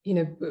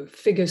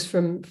figures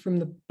from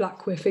the Black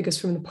queer figures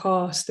from the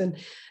past, and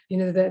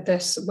they're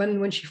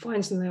when she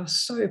finds them, they are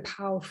so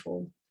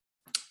powerful,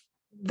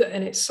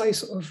 and it's so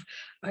sort of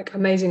like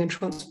amazing and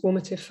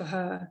transformative for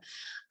her.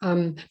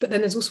 But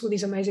then there's also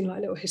these amazing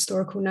like little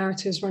historical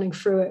narratives running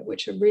through it,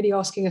 which are really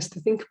asking us to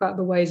think about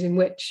the ways in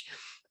which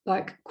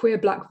like queer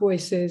Black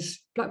voices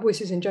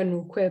in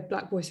general, queer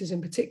Black voices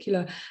in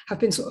particular, have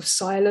been sort of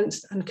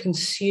silenced and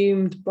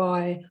consumed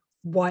by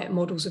white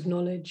models of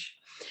knowledge.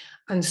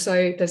 And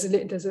so there's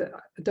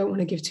I don't want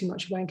to give too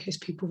much away in case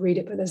people read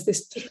it, but there's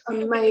this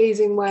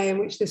amazing way in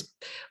which this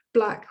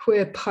Black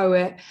queer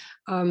poet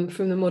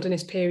from the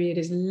modernist period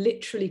is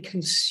literally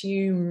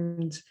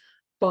consumed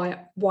by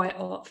white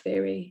art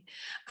theory.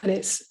 And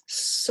it's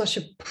such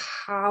a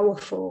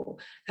powerful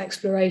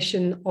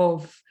exploration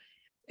of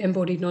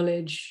embodied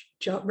knowledge,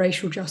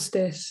 racial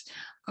justice,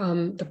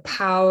 the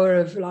power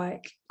of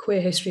like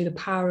queer history, the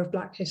power of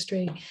Black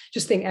history.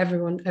 Just think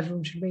everyone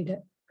should read it.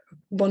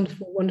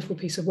 Wonderful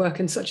piece of work,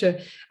 and such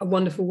a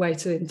wonderful way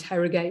to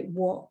interrogate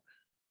what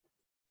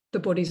the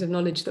bodies of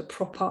knowledge that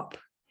prop up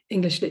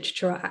English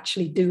literature are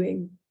actually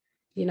doing,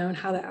 and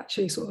how they're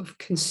actually sort of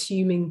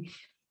consuming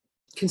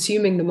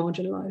the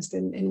marginalized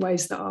in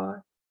ways that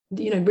are,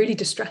 really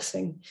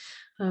distressing.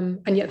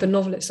 And yet the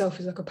novel itself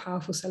is like a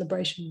powerful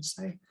celebration.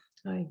 So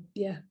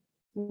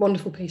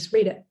wonderful piece,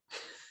 read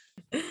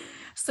it.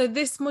 So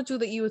this module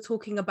that you were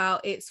talking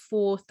about, it's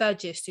for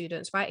third year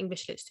students, right?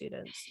 English lit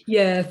students.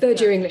 Yeah, third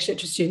year English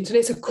literature students, and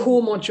it's a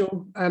core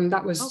module.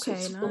 That was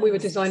nice. When we were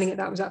designing it,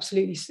 that was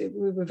absolutely,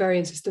 we were very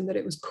insistent that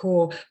it was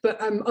core.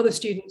 But other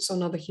students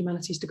on other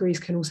humanities degrees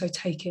can also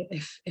take it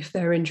if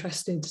they're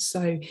interested.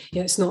 So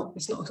yeah, it's not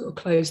a sort of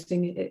closed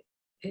thing.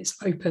 It's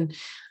open,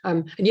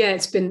 and yeah,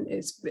 it's been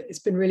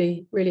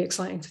really, really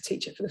exciting to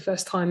teach it for the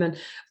first time. And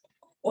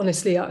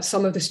honestly,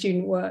 some of the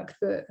student work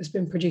that has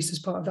been produced as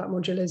part of that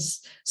module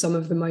is some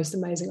of the most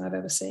amazing I've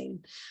ever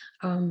seen.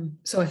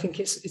 So I think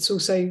it's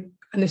also,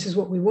 and this is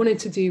what we wanted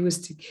to do,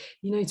 was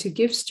to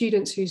give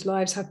students whose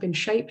lives have been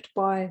shaped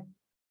by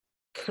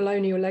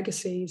colonial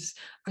legacies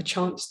a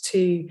chance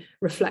to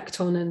reflect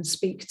on and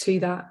speak to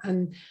that,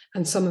 and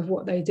some of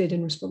what they did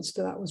in response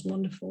to that was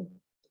wonderful.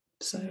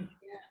 So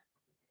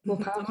more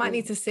powerful. I might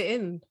need to sit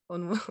in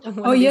on one of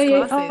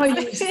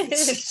these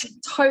classes.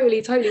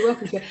 Totally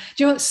welcome to it. Do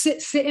you know what?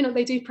 Sit in.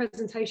 They do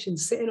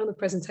presentations. Sit in on the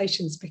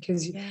presentations,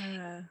 because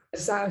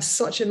that was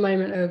such a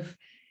moment of,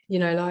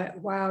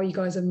 like, wow, you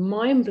guys are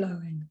mind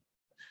blowing.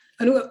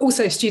 And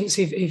also students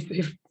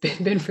who've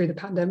been through the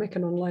pandemic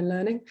and online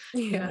learning.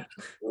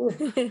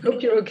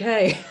 Hope you're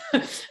okay.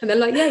 And they're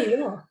like, yeah,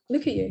 you are.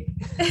 Look at you.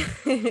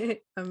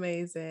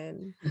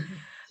 Amazing.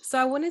 So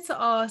I wanted to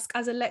ask,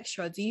 as a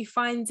lecturer, do you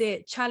find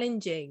it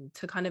challenging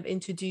to kind of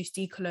introduce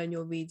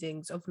decolonial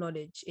readings of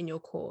knowledge in your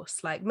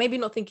course? Like maybe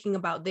not thinking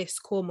about this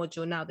core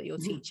module now that you're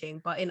teaching,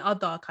 but in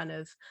other kind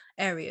of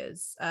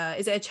areas.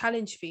 Is it a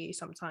challenge for you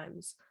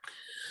sometimes?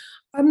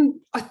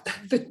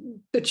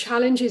 The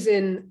challenge is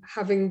in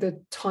having the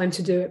time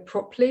to do it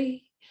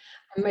properly,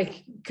 and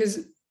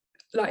because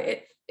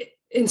like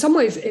in some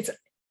ways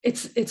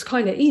it's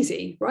kind of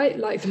easy, right?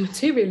 Like the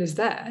material is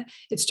there.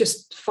 It's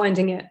just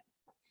finding it,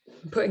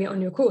 putting it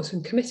on your course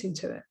and committing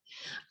to it.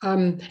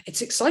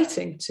 It's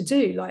exciting to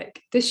do.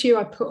 Like this year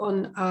I put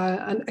on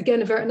and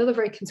again another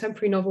very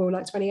contemporary novel,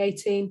 like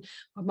 2018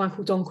 by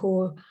Michael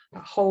Doncourt,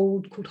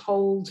 called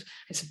Hold.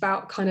 It's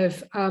about kind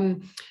of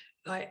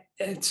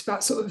it's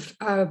about sort of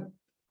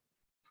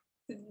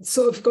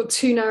got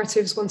two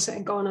narratives, one set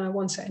in Ghana,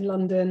 one set in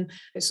London.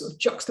 It's sort of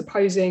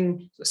juxtaposing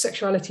sort of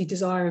sexuality,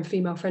 desire, and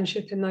female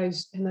friendship in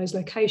those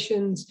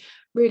locations.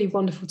 Really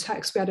wonderful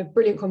text. We had a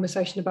brilliant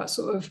conversation about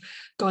sort of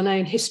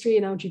Ghanaian history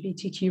and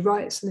LGBTQ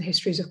rights and the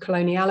histories of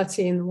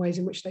coloniality and the ways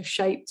in which they've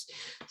shaped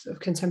sort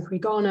of contemporary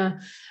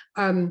Ghana.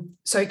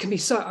 So it can be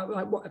so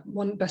like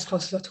one of the best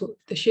classes I taught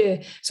this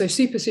year. So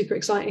super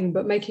exciting,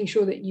 but making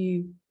sure that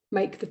you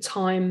make the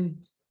time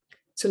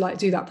to like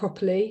do that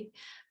properly,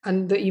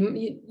 and that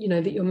you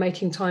know that you're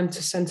making time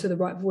to center the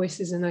right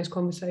voices in those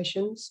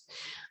conversations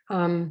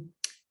can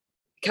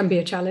be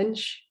a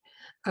challenge.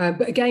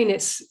 But again,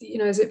 it's,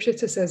 as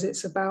Ipshita says,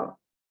 it's about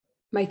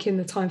making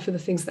the time for the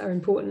things that are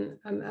important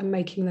and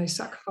making those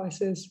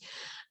sacrifices.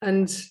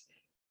 And,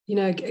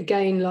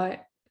 again,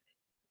 like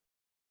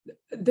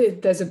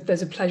there's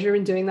a pleasure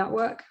in doing that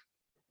work.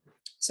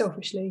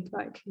 Selfishly,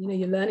 like,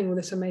 you're learning all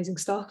this amazing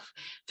stuff,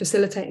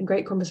 facilitating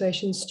great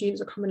conversations.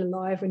 Students are coming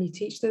alive when you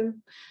teach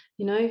them,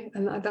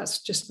 and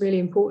that's just really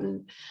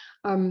important.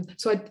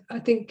 So I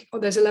think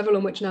there's a level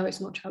on which now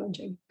it's not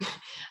challenging.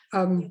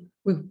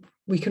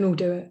 We can all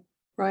do it,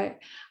 right?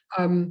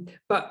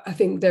 But I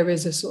think there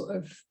is there's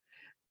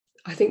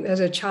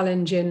a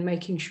challenge in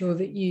making sure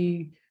that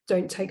you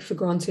don't take for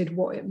granted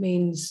what it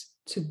means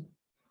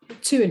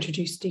to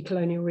introduce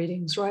decolonial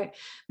readings, right?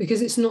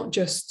 Because it's not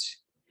just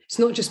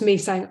me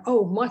saying,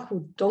 oh,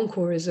 Michael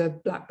Doncourt is a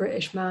Black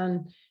British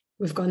man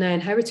with Ghanaian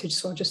heritage,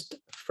 so I'll just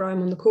throw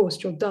him on the course,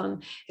 job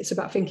done. It's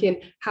about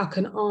thinking, how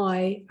can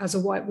I, as a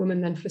white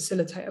woman, then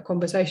facilitate a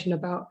conversation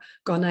about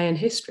Ghanaian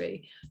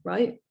history,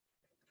 right?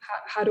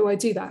 how do I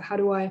do that? How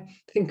do I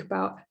think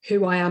about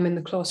who I am in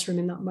the classroom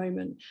in that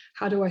moment?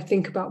 How do I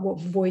think about what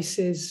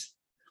voices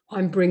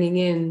I'm bringing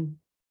in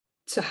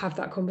to have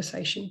that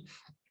conversation?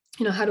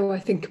 How do I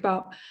think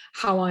about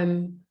how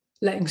I'm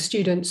letting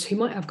students who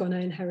might have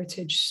Ghanaian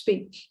heritage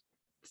speak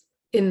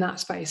in that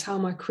space? How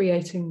am I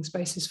creating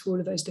spaces for all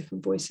of those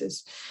different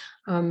voices?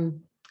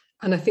 And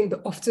I think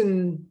that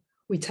often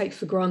we take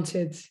for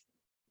granted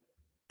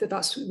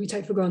that if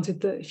you're going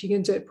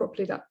to do it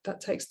properly,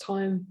 that takes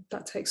time,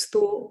 that takes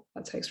thought,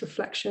 that takes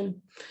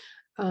reflection.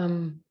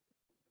 And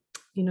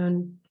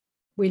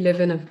we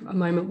live in a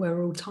moment where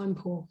we're all time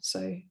poor.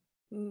 So,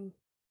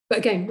 but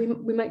again,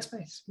 we make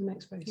space.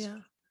 Yeah,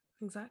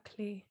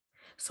 exactly.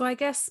 So I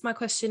guess my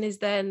question is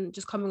then,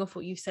 just coming off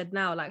what you said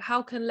now, like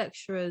how can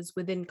lecturers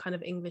within kind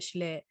of English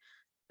Lit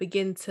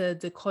begin to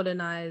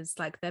decolonize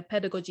like their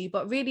pedagogy,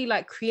 but really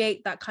like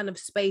create that kind of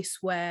space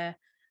where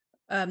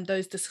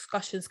those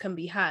discussions can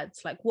be had?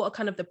 Like what are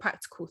kind of the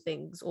practical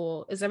things,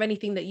 or is there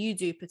anything that you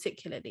do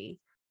particularly?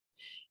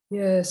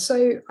 Yeah,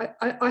 so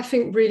I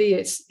think really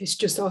it's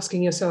just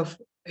asking yourself,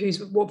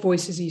 what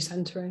voices are you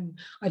centering?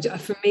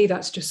 For me,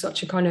 that's just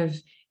such a kind of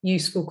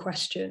useful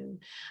question,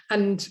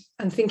 and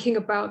thinking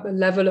about the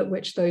level at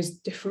which those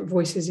different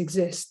voices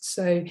exist.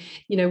 So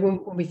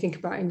when we think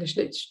about English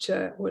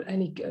literature or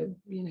any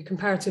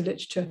comparative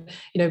literature,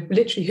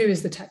 literally who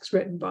is the text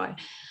written by,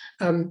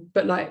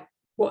 but like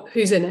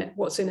who's in it,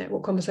 what's in it,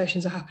 what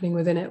conversations are happening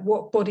within it,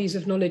 what bodies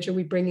of knowledge are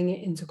we bringing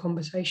it into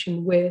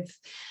conversation with,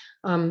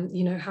 how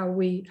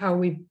are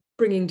we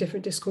bringing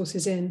different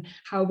discourses in,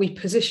 how are we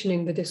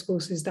positioning the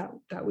discourses that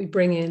we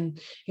bring in,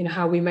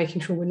 how are we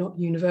making sure we're not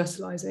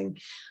universalizing,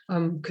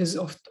 because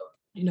often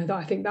that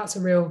I think that's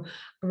a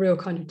real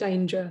kind of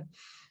danger.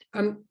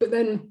 But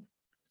then,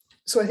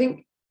 so I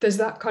think there's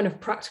that kind of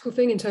practical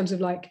thing in terms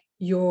of like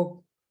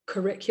your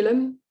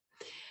curriculum.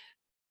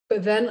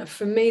 But then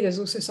for me, there's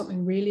also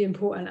something really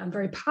important and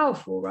very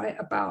powerful, right,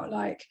 about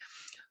like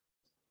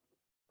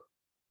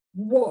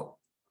what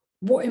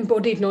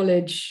embodied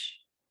knowledge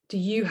do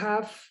you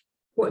have?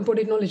 What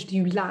embodied knowledge do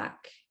you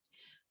lack?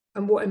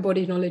 And what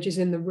embodied knowledge is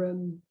in the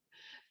room?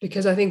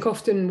 Because I think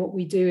often what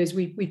we do is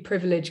we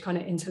privilege kind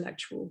of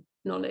intellectual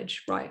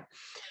knowledge, right?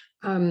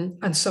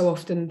 And so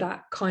often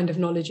that kind of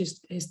knowledge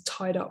is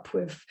tied up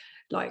with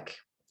like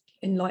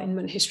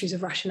Enlightenment histories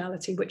of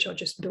rationality, which are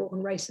just built on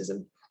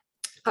racism.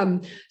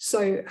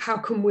 So how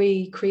can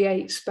we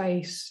create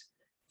space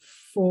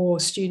for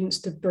students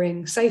to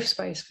bring, safe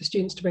space for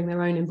students to bring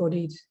their own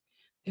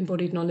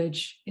embodied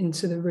knowledge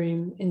into the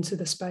room, into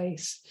the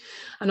space?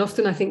 And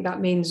often I think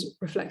that means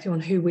reflecting on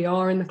who we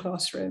are in the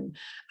classroom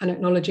and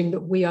acknowledging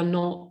that we are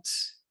not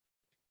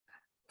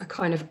a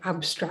kind of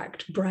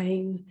abstract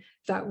brain,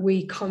 that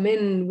we come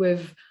in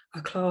with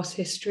a class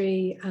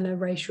history and a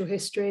racial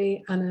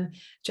history and a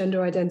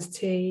gender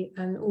identity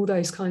and all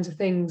those kinds of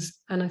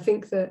things. And I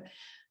think that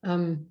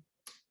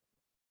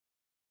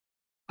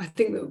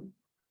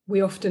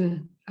we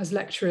often, as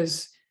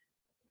lecturers,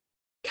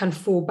 can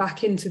fall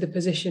back into the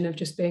position of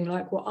just being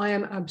like, well, I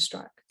am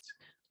abstract,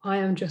 I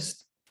am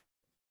just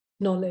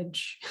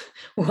knowledge,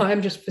 or I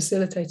am just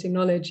facilitating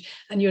knowledge.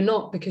 And you're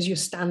not, because you're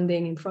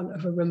standing in front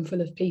of a room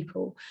full of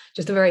people.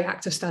 Just the very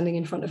act of standing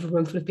in front of a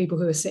room full of people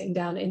who are sitting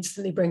down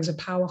instantly brings a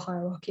power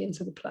hierarchy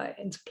into play.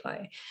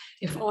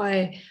 If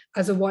I,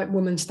 as a white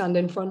woman, stand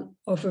in front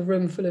of a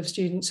room full of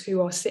students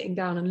who are sitting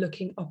down and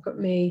looking up at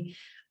me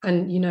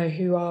and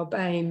who are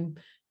BAME,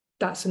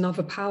 that's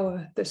another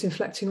power that's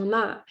inflecting on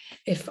that.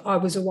 If I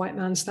was a white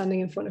man standing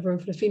in front of a room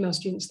full of female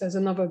students, there's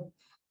another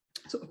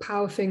sort of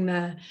power thing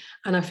there.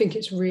 And I think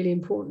it's really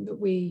important that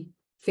we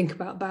think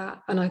about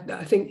that. And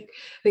I think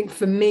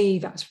for me,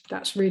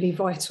 that's really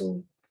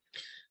vital.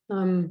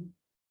 And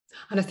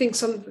I think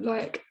some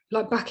like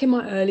back in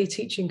my early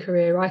teaching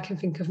career, I can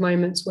think of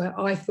moments where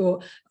I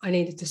thought I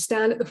needed to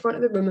stand at the front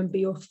of the room and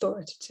be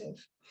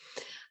authoritative.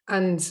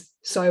 And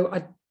so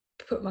I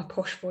put my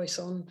posh voice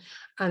on,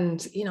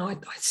 and I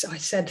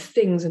said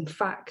things and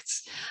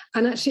facts,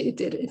 and actually it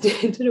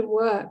didn't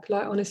work.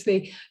 Like,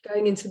 honestly,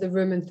 going into the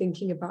room and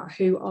thinking about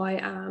who I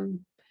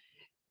am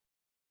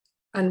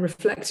and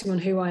reflecting on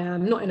who I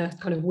am, not in a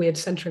kind of weird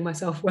centering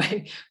myself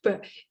way,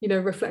 but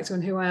reflecting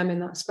on who I am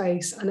in that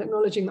space and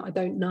acknowledging that I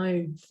don't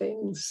know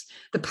things.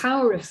 The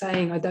power of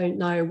saying I don't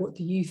know, what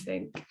do you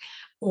think?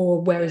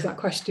 Or where is that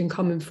question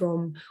coming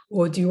from?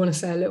 Or do you want to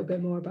say a little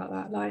bit more about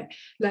that? Like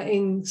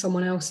letting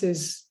someone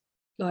else's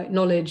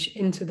knowledge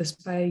into the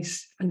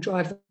space and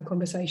drive the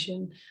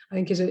conversation, I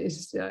think is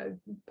a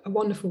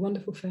wonderful,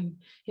 wonderful thing.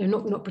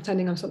 Not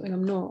pretending I'm something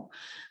I'm not,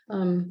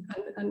 and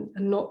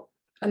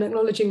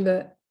acknowledging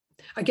that,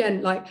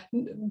 again, like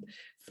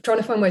trying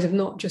to find ways of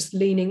not just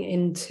leaning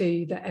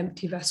into the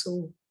empty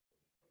vessel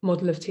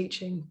model of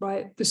teaching,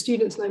 right? The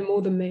students know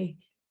more than me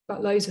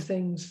about loads of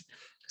things.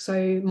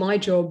 So my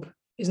job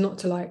is not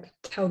to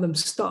tell them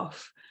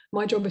stuff.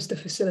 My job is to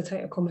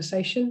facilitate a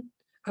conversation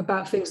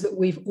about things that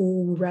we've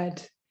all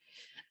read.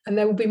 And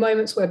there will be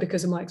moments where,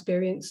 because of my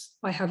experience,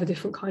 I have a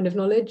different kind of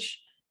knowledge,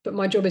 but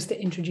my job is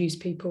to introduce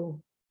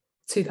people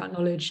to that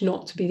knowledge,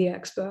 not to be the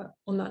expert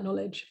on that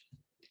knowledge.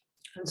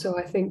 And so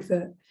I think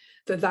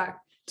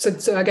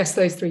so I guess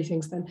those three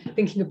things then,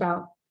 thinking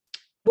about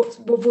what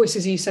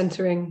voices are you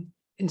centering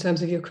in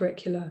terms of your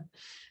curricula,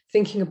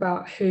 thinking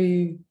about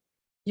who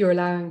you're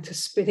allowing to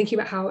speak, thinking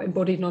about how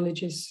embodied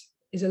knowledge is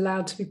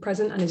allowed to be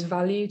present and is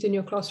valued in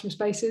your classroom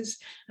spaces,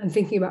 and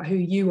thinking about who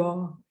you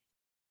are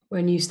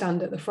when you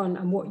stand at the front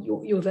and what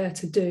you're there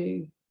to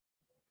do,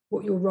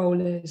 what your role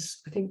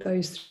is. I think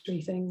those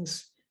three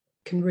things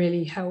can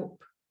really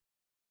help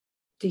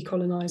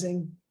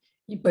decolonising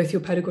both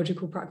your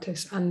pedagogical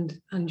practice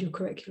and your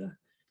curricula.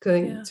 Because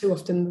I think too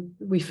often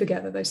we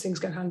forget that those things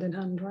go hand in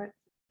hand, right?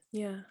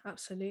 Yeah,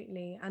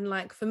 absolutely. And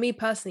like for me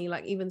personally,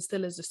 like even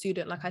still as a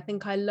student, like I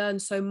think I learned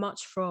so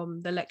much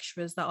from the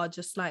lecturers that are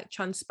just like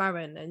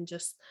transparent and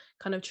just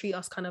kind of treat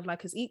us kind of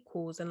like as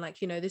equals, and like,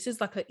 you know, this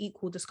is like an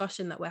equal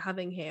discussion that we're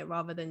having here,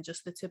 rather than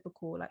just the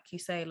typical, like you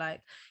say,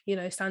 like, you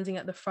know, standing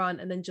at the front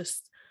and then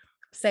just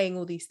saying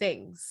all these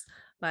things.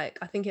 Like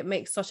I think it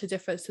makes such a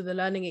difference to the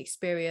learning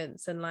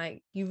experience, and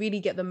like you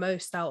really get the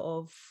most out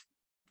of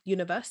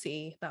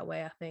university that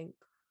way, I think.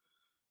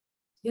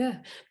 Yeah,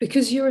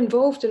 because you're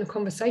involved in a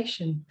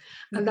conversation,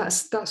 and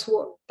Mhm.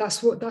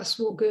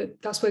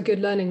 that's where good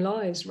learning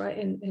lies, right?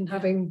 In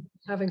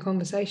having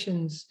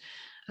conversations,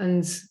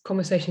 and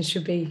conversations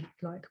should be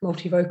like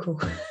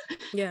multivocal,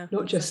 Yeah,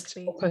 not just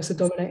exactly. one person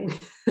dominating.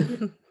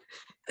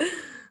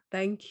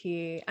 Thank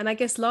you. And I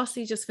guess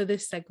lastly, just for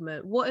this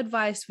segment, what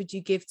advice would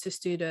you give to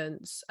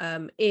students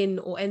in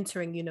or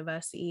entering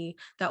university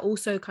that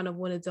also kind of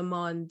want to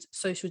demand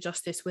social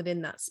justice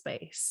within that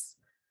space?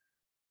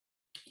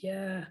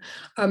 Yeah.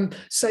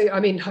 So I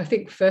mean, I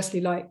think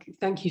firstly, like,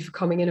 thank you for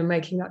coming in and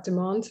making that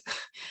demand,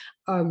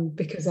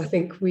 because I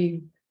think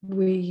we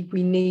need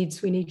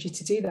you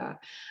to do that.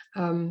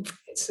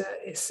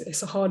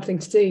 It's a hard thing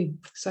to do.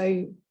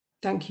 So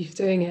thank you for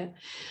doing it.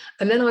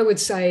 And then I would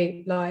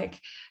say, like,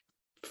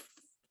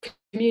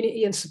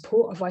 community and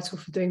support are vital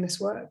for doing this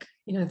work.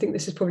 You know, I think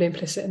this is probably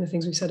implicit in the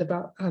things we've said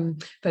about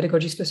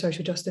pedagogy for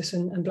social justice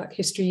and Black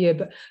History Year,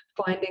 but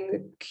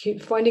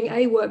finding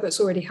a work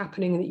that's already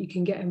happening and that you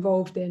can get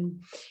involved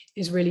in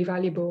is really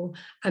valuable.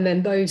 And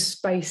then those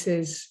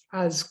spaces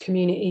as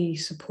community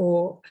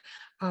support,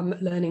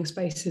 learning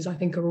spaces, I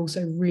think, are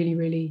also really,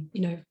 really,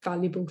 you know,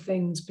 valuable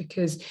things,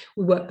 because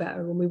we work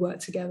better when we work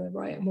together,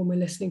 right? And when we're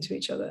listening to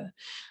each other.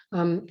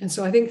 And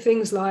so I think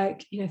things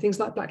like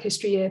Black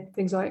History Year,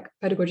 things like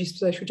pedagogy for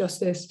social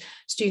justice,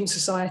 student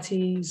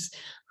societies,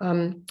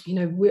 you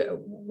know,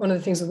 one of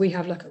the things that we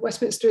have, like at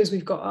Westminster, is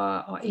we've got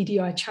our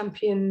EDI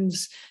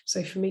champions.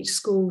 So from each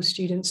school,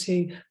 students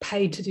who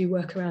paid to do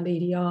work around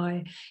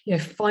EDI, you know,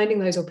 finding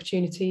those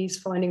opportunities,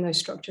 finding those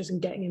structures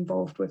and getting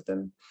involved with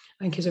them,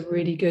 I think is a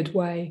really good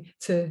way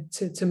to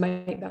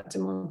make that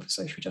demand for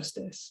social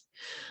justice.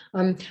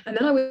 And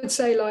then I would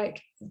say,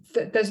 like,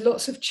 there's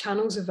lots of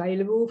channels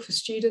available for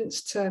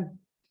students to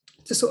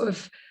sort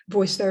of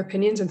voice their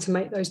opinions and to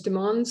make those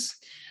demands.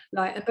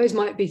 Like, and those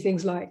might be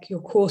things like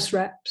your course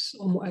reps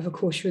on whatever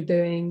course you're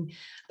doing.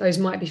 Those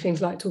might be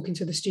things like talking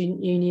to the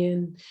student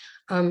union,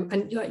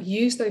 and like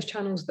use those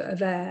channels that are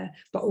there,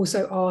 but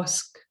also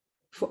ask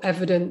for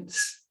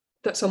evidence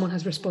that someone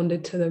has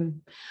responded to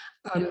them.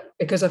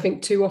 Because I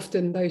think too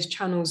often those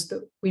channels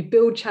that we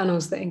build,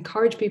 channels that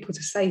encourage people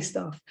to say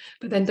stuff,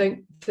 but then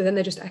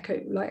they're just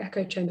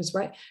echo chambers,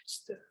 right?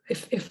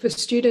 If a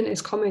student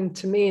is coming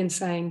to me and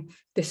saying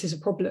this is a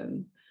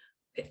problem,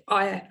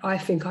 I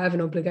think I have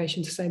an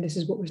obligation to say this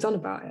is what we've done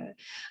about it.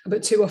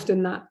 But too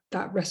often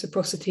that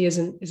reciprocity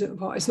isn't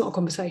it's not a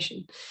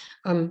conversation.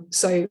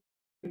 So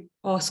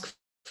ask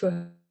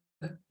for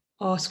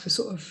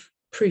sort of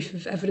proof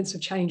of evidence of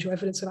change or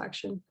evidence of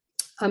action.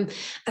 And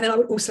then I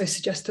would also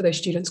suggest to those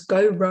students,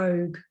 go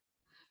rogue,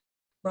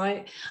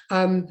 right?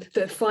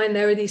 That fine,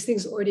 there are these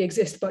things that already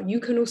exist, but you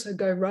can also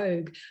go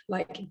rogue,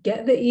 like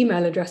get the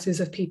email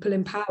addresses of people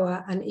in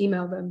power and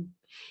email them.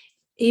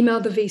 Email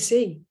the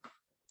VC,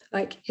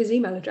 like his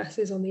email address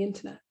is on the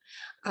internet.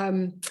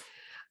 I'm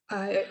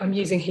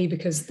using he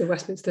because the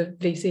Westminster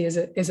VC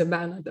is a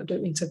man. I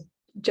don't mean to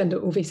gender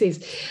all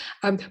VCs,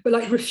 but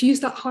like refuse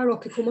that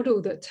hierarchical model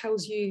that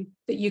tells you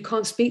that you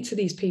can't speak to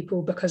these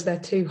people because they're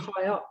too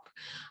high up.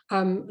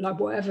 Like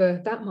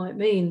whatever that might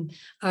mean,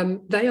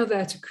 they are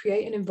there to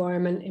create an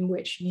environment in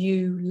which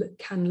you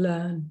can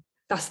learn.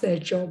 That's their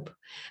job.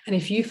 And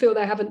if you feel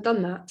they haven't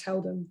done that,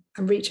 tell them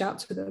and reach out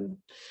to them.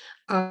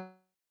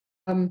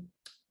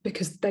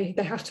 Because they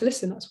have to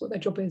listen. That's what their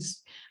job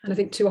is. And I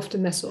think too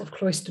often they're sort of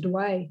cloistered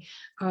away.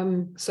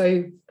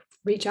 So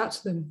reach out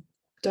to them.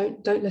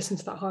 Don't listen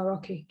to that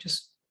hierarchy.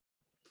 Just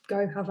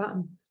go have at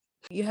them.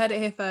 You heard it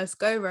here first.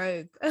 Go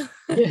rogue.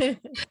 Yeah.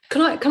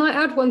 Can I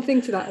add one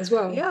thing to that as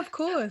well? Yeah, of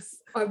course.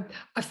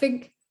 I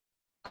think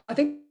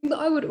that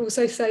I would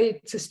also say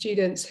to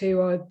students who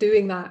are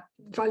doing that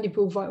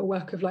valuable, vital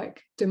work of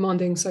like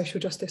demanding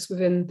social justice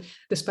within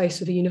the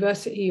space of a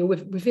university or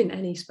within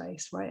any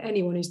space, right?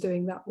 Anyone who's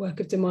doing that work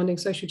of demanding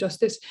social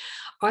justice,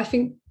 I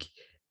think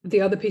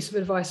the other piece of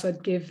advice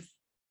I'd give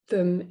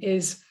them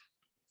is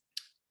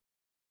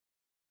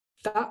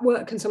that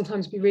work can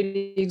sometimes be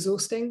really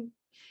exhausting.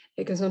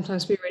 It can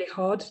sometimes be really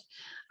hard.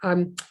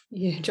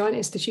 Giant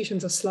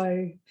institutions are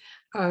slow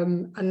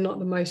and not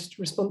the most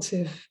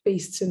responsive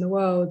beasts in the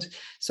world.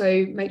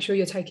 So make sure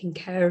you're taking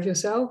care of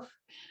yourself.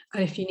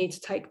 And if you need to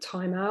take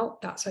time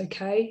out, that's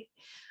okay.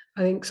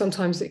 I think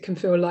sometimes it can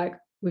feel like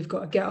we've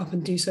got to get up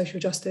and do social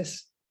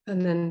justice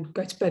and then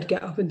go to bed,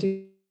 get up and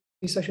do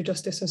social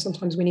justice. And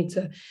sometimes we need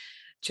to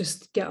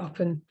just get up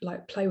and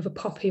like play with a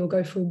puppy or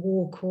go for a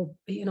walk or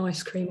eat an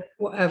ice cream,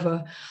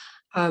 whatever.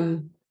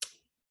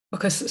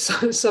 Because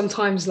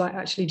sometimes like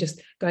actually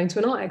just going to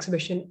an art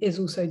exhibition is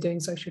also doing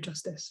social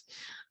justice.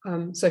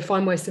 So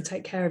find ways to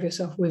take care of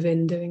yourself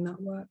within doing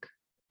that work.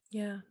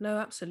 Yeah, no,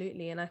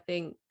 absolutely. And I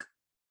think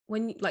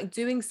when like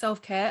doing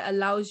self-care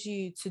allows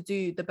you to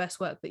do the best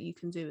work that you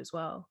can do as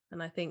well.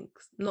 And I think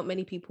not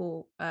many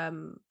people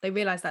they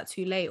realize that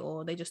too late,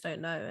 or they just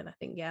don't know. And I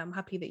think, yeah, I'm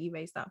happy that you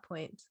raised that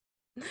point.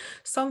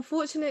 So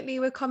unfortunately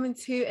we're coming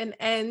to an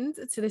end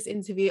to this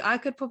interview. I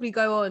could probably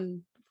go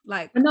on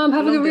like, and now I'm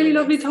having a really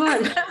lovely this.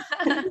 time.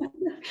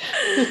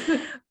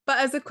 But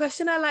as a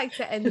question I like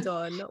to end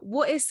on,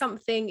 what is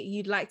something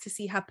you'd like to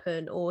see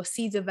happen or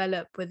see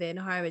develop within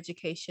higher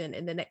education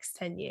in the next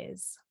 10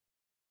 years?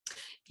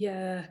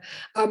 Yeah.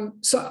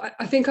 So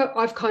I think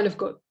I've kind of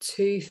got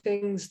two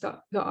things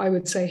that I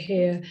would say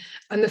here.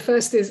 And the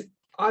first is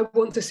I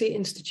want to see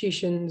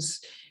institutions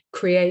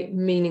create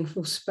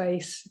meaningful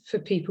space for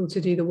people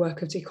to do the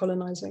work of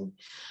decolonizing.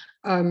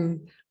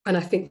 And I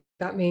think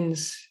that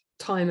means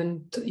time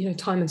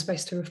and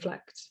space to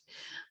reflect.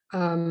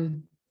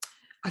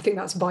 I think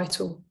that's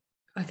vital.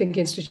 I think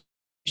institutions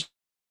have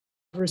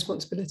a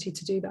responsibility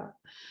to do that.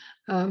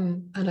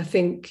 And I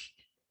think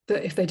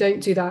that if they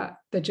don't do that,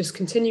 they're just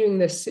continuing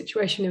this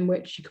situation in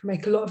which you can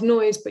make a lot of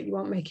noise, but you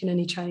aren't making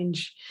any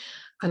change.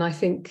 And I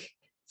think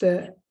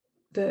that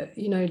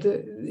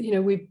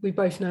we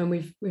both know, and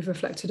we've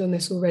reflected on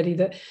this already,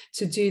 that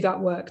to do that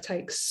work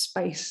takes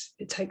space,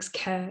 it takes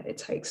care, it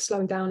takes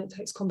slowing down, it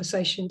takes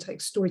conversation, it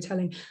takes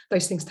storytelling.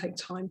 Those things take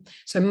time.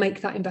 So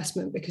make that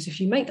investment, because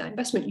if you make that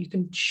investment, you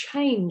can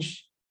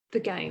change the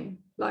game.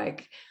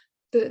 Like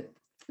the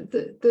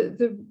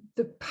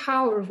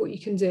power of what you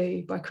can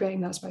do by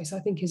creating that space, I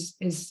think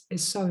is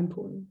so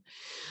important.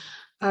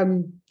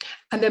 And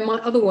then my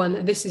other one,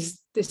 and this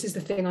is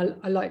the thing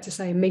I like to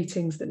say in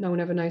meetings that no one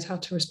ever knows how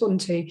to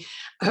respond to,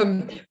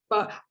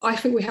 but I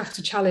think we have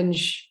to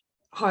challenge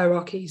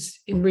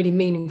hierarchies in really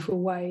meaningful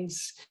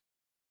ways,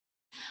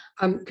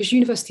 because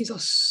universities are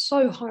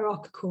so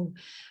hierarchical,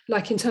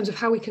 like in terms of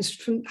how we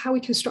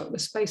construct the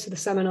space of the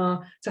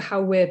seminar to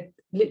how we're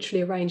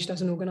literally arranged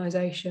as an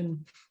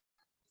organization.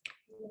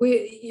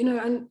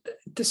 And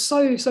they're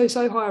so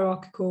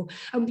hierarchical,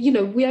 and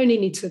we only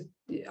need to,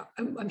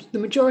 the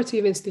majority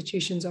of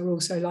institutions are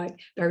also like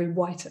very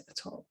white at the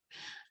top,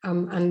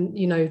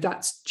 and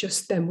that's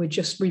just them. We're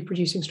just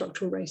reproducing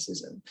structural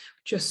racism,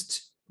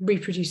 just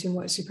reproducing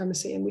white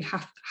supremacy, and we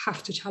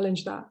have to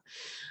challenge that.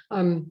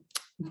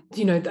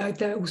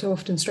 They're also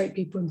often straight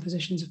people in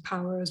positions of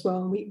power as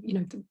well, and we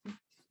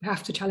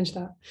have to challenge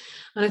that.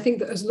 And I think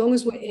that as long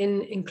as we're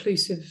in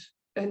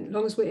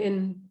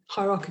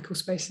hierarchical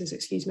spaces,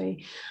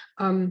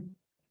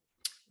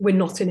 we're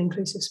not in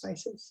inclusive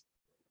spaces.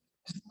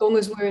 As long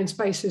as we're in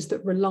spaces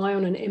that rely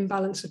on an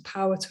imbalance of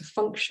power to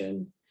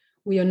function,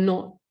 we are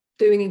not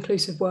doing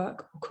inclusive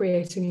work or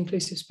creating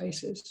inclusive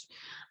spaces.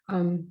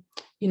 So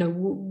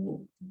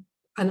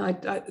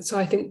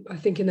I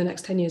think in the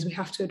next 10 years we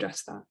have to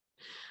address that.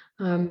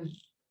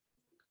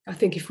 I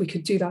think if we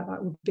could do that,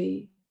 that would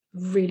be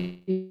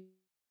really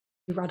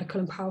radical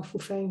and powerful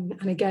thing.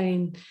 And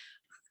again,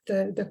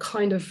 the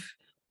kind of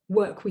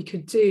work we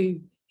could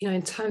do,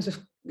 in terms of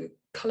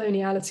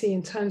coloniality,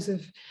 in terms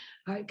of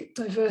like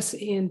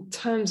diversity, in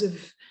terms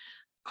of,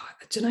 I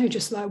don't know,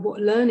 just like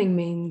what learning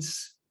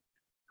means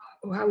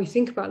or how we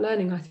think about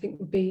learning, I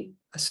think would be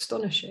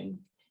astonishing.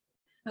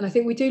 And I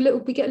think we get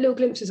little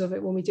glimpses of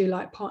it when we do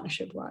like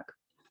partnership work.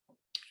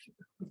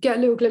 We get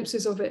little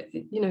glimpses of it,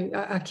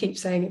 I keep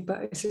saying it, but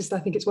I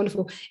think it's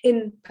wonderful.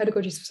 In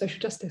Pedagogies for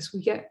Social Justice,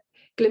 we get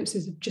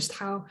glimpses of just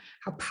how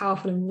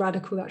powerful and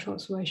radical that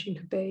transformation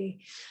could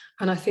be.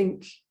 And I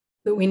think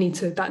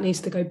that that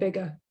needs to go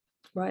bigger,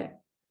 right?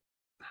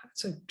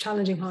 So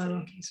challenging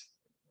hierarchies.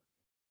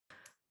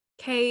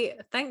 Kate,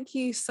 thank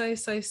you so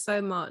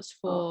much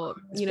for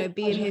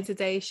being here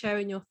today,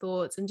 sharing your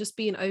thoughts and just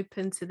being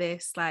open to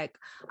this. Like,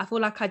 I feel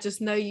like I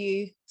just know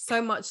you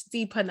so much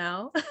deeper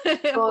now. I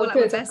feel like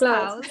we're best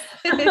pals.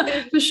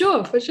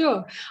 for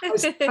sure. It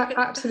was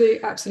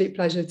absolute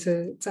pleasure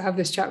to have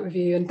this chat with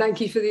you, and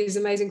thank you for these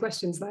amazing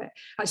questions.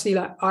 I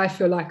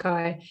feel like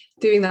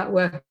doing that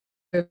work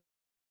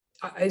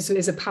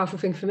is a powerful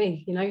thing for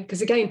me,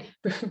 because again,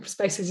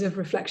 spaces of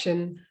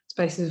reflection,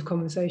 spaces of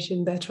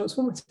conversation, they're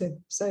transformative.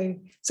 So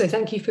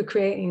thank you for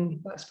creating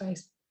that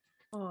space.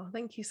 Oh,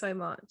 thank you so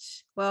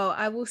much. Well,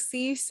 I will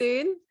see you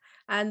soon,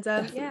 and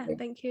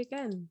thank you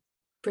again.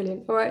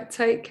 Brilliant. All right,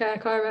 take care,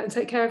 Kyra, and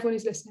take care everyone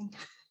who's listening.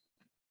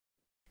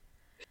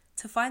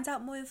 To find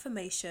out more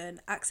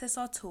information, access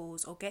our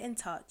tools, or get in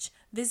touch,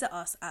 visit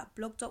us at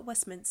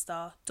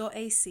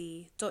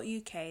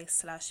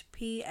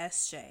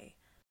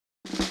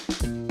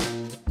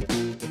blog.westminster.ac.uk/psj.